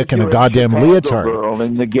no dick and a goddamn leotard? Girl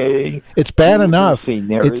in the gay it's bad enough.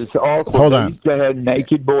 It's awful. Hold on. They had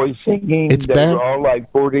naked boys singing. It's they bad. were all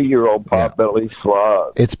like 40-year-old pot-belly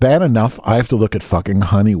slobs. It's bad enough I have to look at fucking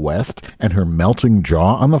Honey West and her melting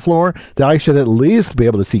jaw on the floor that I should at least be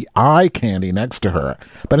able to see eye candy next to her.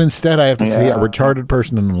 But instead I have to see a retarded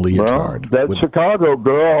person in a leotard. Well, that's Chicago,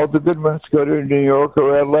 girl. All the good ones go to New York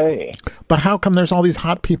or L.A. But how come there's all these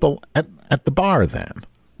hot people at the bar then?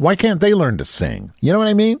 Why can't they learn to sing? You know what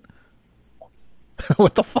I mean?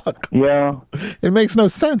 What the fuck? Yeah. It makes no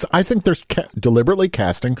sense. I think there's deliberately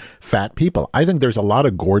casting fat people. I think there's a lot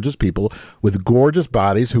of gorgeous people with gorgeous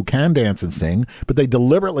bodies who can dance and sing, but they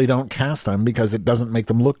deliberately don't cast them because it doesn't make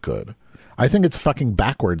them look good. I think it's fucking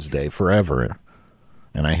backwards day forever,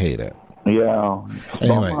 and I hate it. Yeah.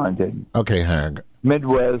 Anyway. Okay, Hag.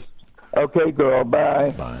 Midwest. Okay, girl. Bye.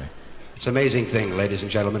 Bye. It's an amazing thing, ladies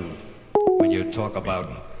and gentlemen, when you talk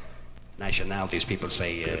about nationalities. People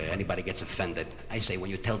say anybody gets offended. I say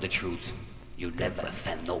when you tell the truth, you never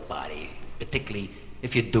offend nobody, particularly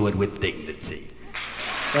if you do it with dignity.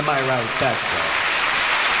 Am I right? That's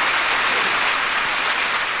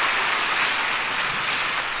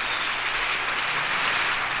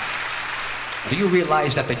Do you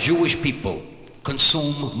realize that the Jewish people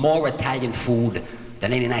consume more Italian food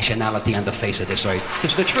than any nationality on the face of this earth?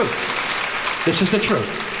 This is the truth. This is the truth.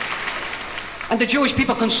 And the Jewish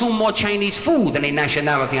people consume more Chinese food than any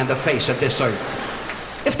nationality on the face of this earth.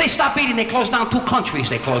 If they stop eating, they close down 2 countries,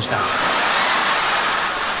 they close down.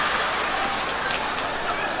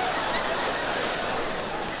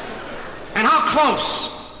 And how close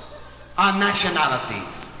are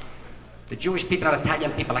nationalities? The Jewish people are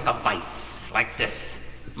Italian people like a vice, like this.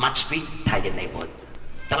 Mott Street, Italian neighborhood.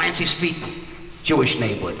 Delancey Street, Jewish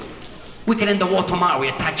neighborhood. We can end the war tomorrow, we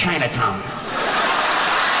attack Chinatown.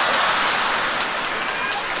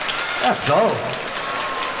 That's all.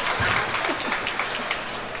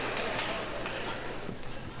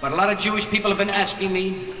 But a lot of Jewish people have been asking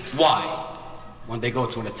me why, when they go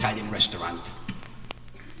to an Italian restaurant,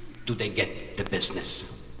 do they get the business?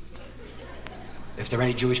 If there are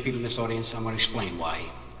any Jewish people in this audience, I'm going to explain why.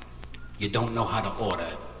 You don't know how to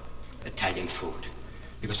order Italian food.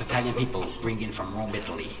 Because Italian people bring in from Rome,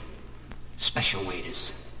 Italy, special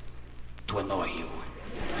waiters to annoy you.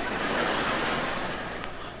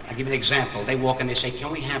 I'll give you an example. They walk in, they say,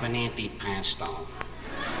 can we have an antipasto?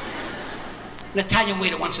 An Italian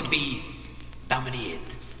waiter wants to be domineered.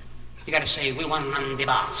 You gotta say, we want an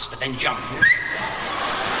antipasto, then jump.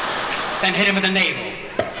 Then hit him in the navel.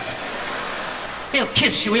 He'll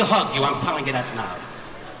kiss you, he'll hug you, I'm telling you that now.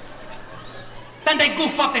 Then they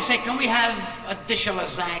goof up, they say, can we have a dish of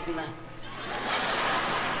lasagna?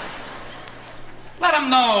 Let them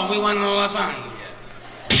know we want a lasagna.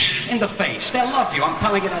 In the face. They'll love you, I'm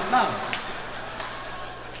telling you that now.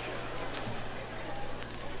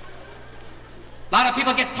 A lot of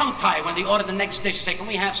people get tongue-tied when they order the next dish. Say, can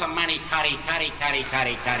we have some mani kari.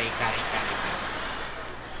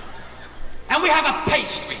 And we have a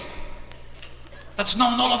pastry that's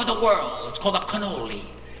known all over the world. It's called a cannoli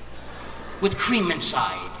with cream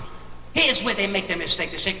inside. Here's where they make the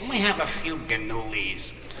mistake. They say, can we have a few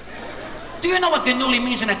gannulis? Do you know what cannoli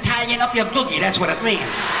means in Italian? Up your googie, that's what it means.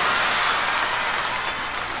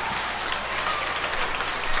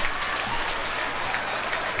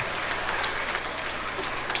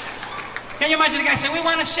 Can you imagine the guy saying, we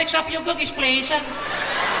want to 6 up your cookies, please?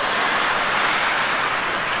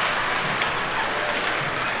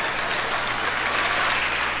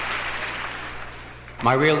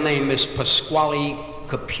 My real name is Pasquale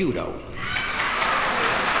Caputo.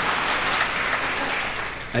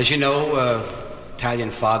 As you know, Italian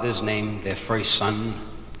fathers name their first son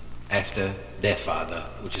after their father,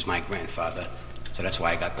 which is my grandfather. So that's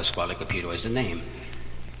why I got Pasquale Capito as the name.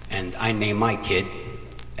 And I named my kid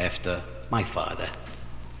after my father,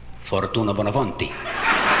 Fortuna Bonafonti.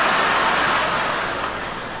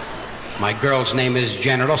 My girl's name is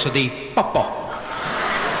Generosa di Poppo.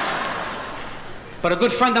 But a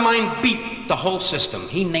good friend of mine beat the whole system.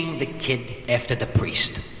 He named the kid after the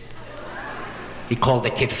priest. He called the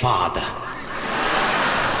kid Father.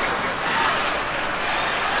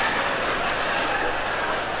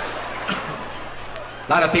 A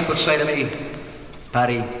lot of people say to me,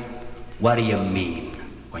 Patty, what do you mean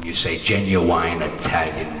when you say genuine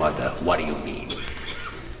Italian mother? What do you mean?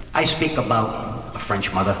 I speak about a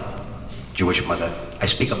French mother, Jewish mother. I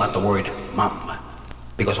speak about the word mama,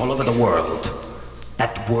 because all over the world,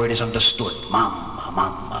 that word is understood. Mama,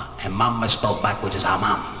 mama. And mama spelled backwards is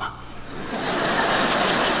mama.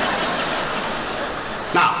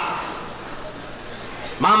 Now,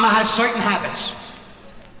 mama has certain habits.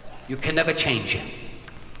 You can never change it.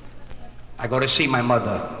 I go to see my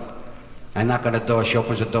mother. I knock on the door. She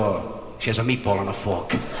opens the door. She has a meatball on a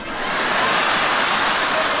fork.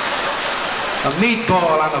 A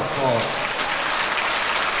meatball on a fork.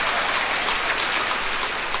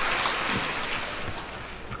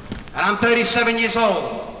 And I'm 37 years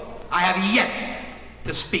old. I have yet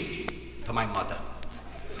to speak to my mother.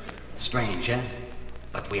 Strange, eh?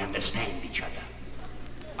 But we understand each other.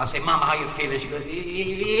 I'll say, Mama, how you feeling? She goes,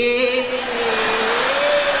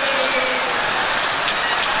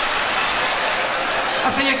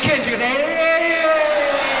 I'll say, your kid. She goes,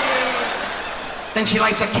 Then she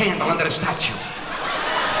lights a candle under the statue.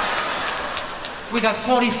 We got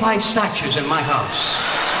 45 statues in my house.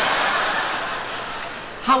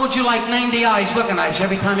 How would you like 90 eyes looking at you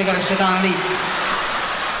every time you gotta sit down and eat?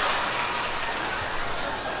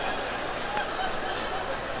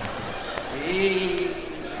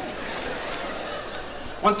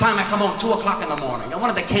 One time I come home 2 o'clock in the morning, and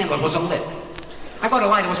one of the candles wasn't lit. I go to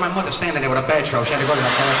light, it was my mother standing there with a bed throw. She had to go to the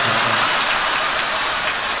bathroom.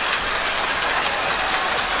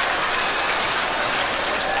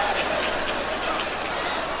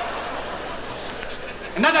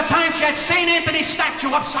 Another time she had St. Anthony's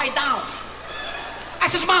statue upside down. I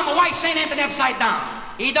says, Mama, why is St. Anthony upside down?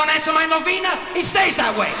 He don't answer my novena, he stays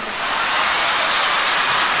that way.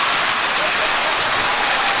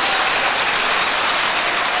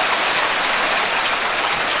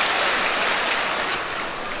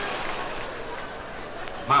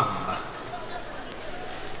 Mama,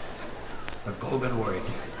 the golden word.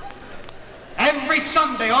 Every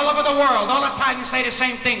Sunday, all over the world, all the time you say the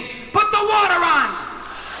same thing. Put the water on.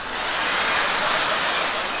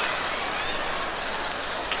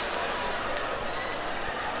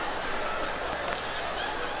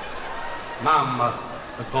 Mama,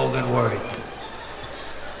 the golden word.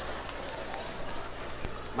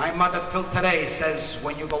 My mother till today says,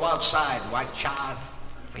 when you go outside, watch out,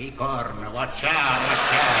 peacorn, watch out,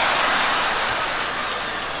 watch out.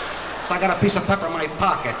 So I got a piece of pepper in my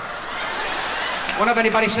pocket. Whenever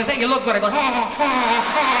anybody says, hey, you look good, I go,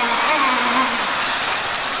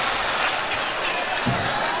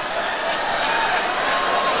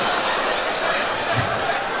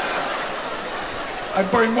 I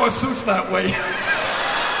burn more suits that way.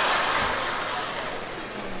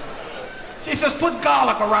 She says, put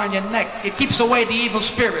garlic around your neck. It keeps away the evil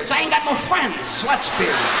spirits. I ain't got no friends. What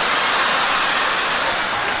spirits?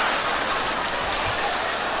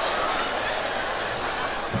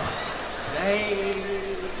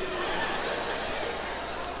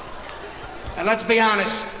 And let's be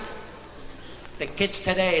honest. The kids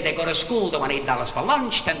today, they go to school, they want $8 for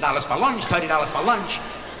lunch, $10 for lunch, $30 for lunch.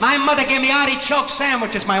 My mother gave me artichoke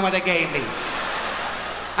sandwiches, my mother gave me.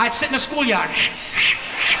 I'd sit in the schoolyard.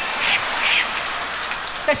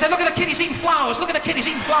 They said, look at the kid, he's eating flowers. Look at the kid, he's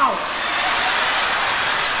eating flowers.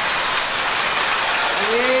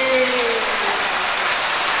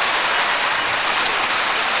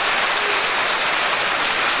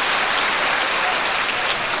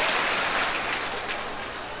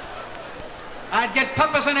 I'd get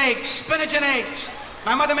peppers and eggs, spinach and eggs.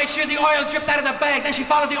 My mother made sure the oil dripped out of the bag. Then she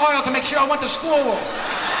followed the oil to make sure I went to school.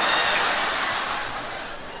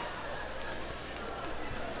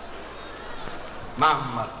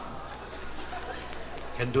 Mama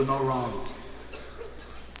can do no wrong.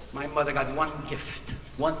 My mother got one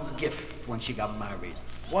gift when she got married.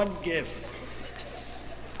 One gift.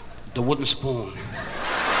 The wooden spoon.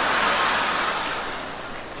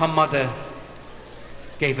 Her mother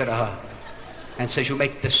gave it to her and says, you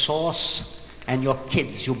make the sauce and your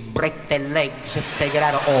kids, you break their legs if they get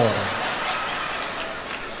out of order.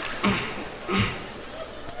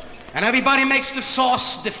 And everybody makes the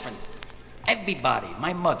sauce different. Everybody.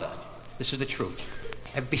 My mother, this is the truth,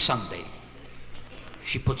 every Sunday,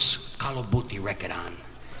 she puts Carlo Butti record on.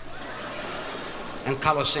 And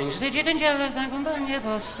Carlo sings, and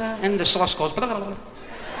the sauce goes, blah, blah, blah, blah,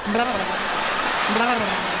 blah,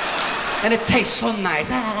 blah, and it tastes so nice.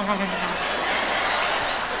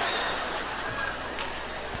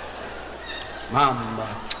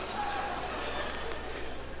 Mama.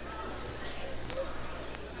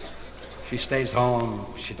 She stays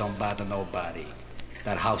home, she don't bother nobody.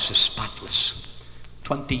 That house is spotless.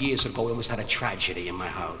 20 years ago, we almost had a tragedy in my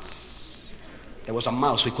house. There was a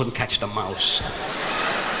mouse, we couldn't catch the mouse.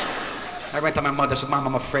 I went to my mother, said, Mom,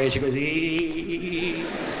 I'm afraid. She goes, eee.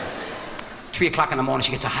 3 o'clock in the morning,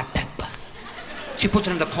 she gets a hot pepper. She puts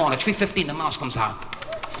it in the corner. 3:15, the mouse comes out.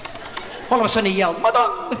 All of a sudden, he yelled,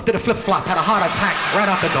 Mother! Did a flip-flop, had a heart attack right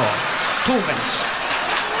out the door. 2 minutes.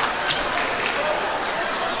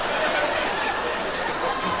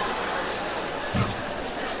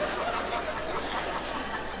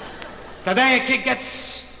 Today, a kid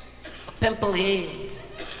gets a pimple here,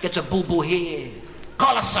 gets a boo-boo here.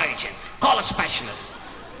 Call a surgeon, call a specialist.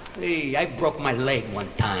 Hey, I broke my leg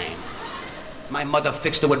one time. My mother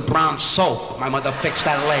fixed it with brown soap. My mother fixed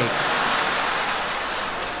that leg.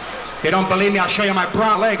 If you don't believe me, I'll show you my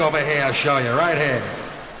brown leg over here. I'll show you, right here.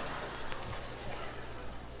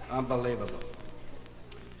 Unbelievable.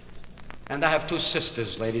 And I have 2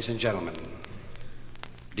 sisters, ladies and gentlemen.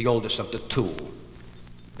 The oldest of the 2.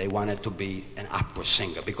 They wanted to be an opera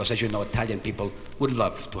singer because, as you know, Italian people would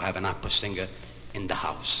love to have an opera singer in the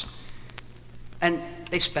house. And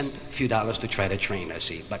they spent a few dollars to try to train her,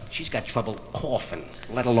 see, but she's got trouble coughing,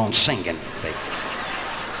 let alone singing, see.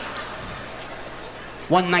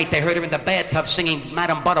 One night they heard her in the bathtub singing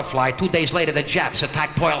Madame Butterfly. 2 days later, the Japs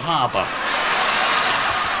attacked Pearl Harbor.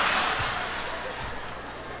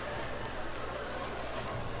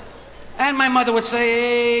 And my mother would say,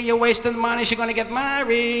 hey, you're wasting money, she's gonna get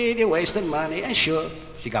married, you're wasting money. And sure,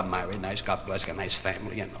 she got married, nice, God bless, got a nice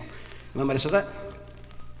family, you know. My mother says that.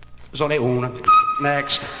 Zone una.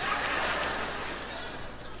 Next.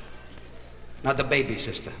 Now the baby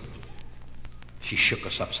sister, she shook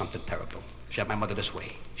us up something terrible. She had my mother this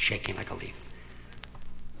way, shaking like a leaf.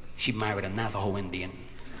 She married a Navajo Indian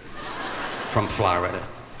from Florida.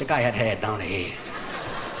 The guy had hair down here.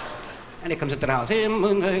 And he comes into the house. It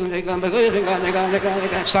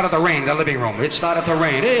started to rain in the living room. It started to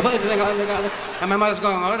rain. And my mother's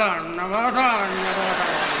going,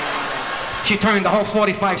 she turned the whole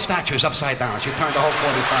 45 statues upside down. She turned the whole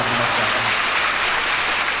 45 of them upside down.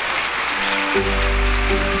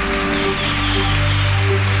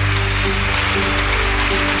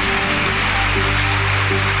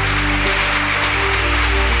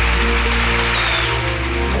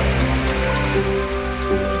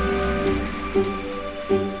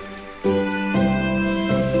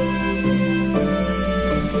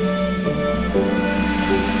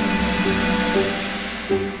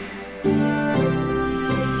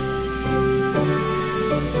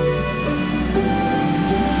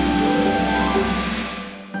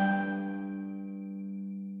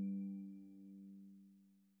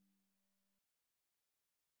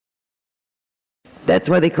 That's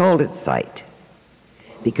why they called it sight,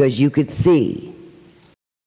 because you could see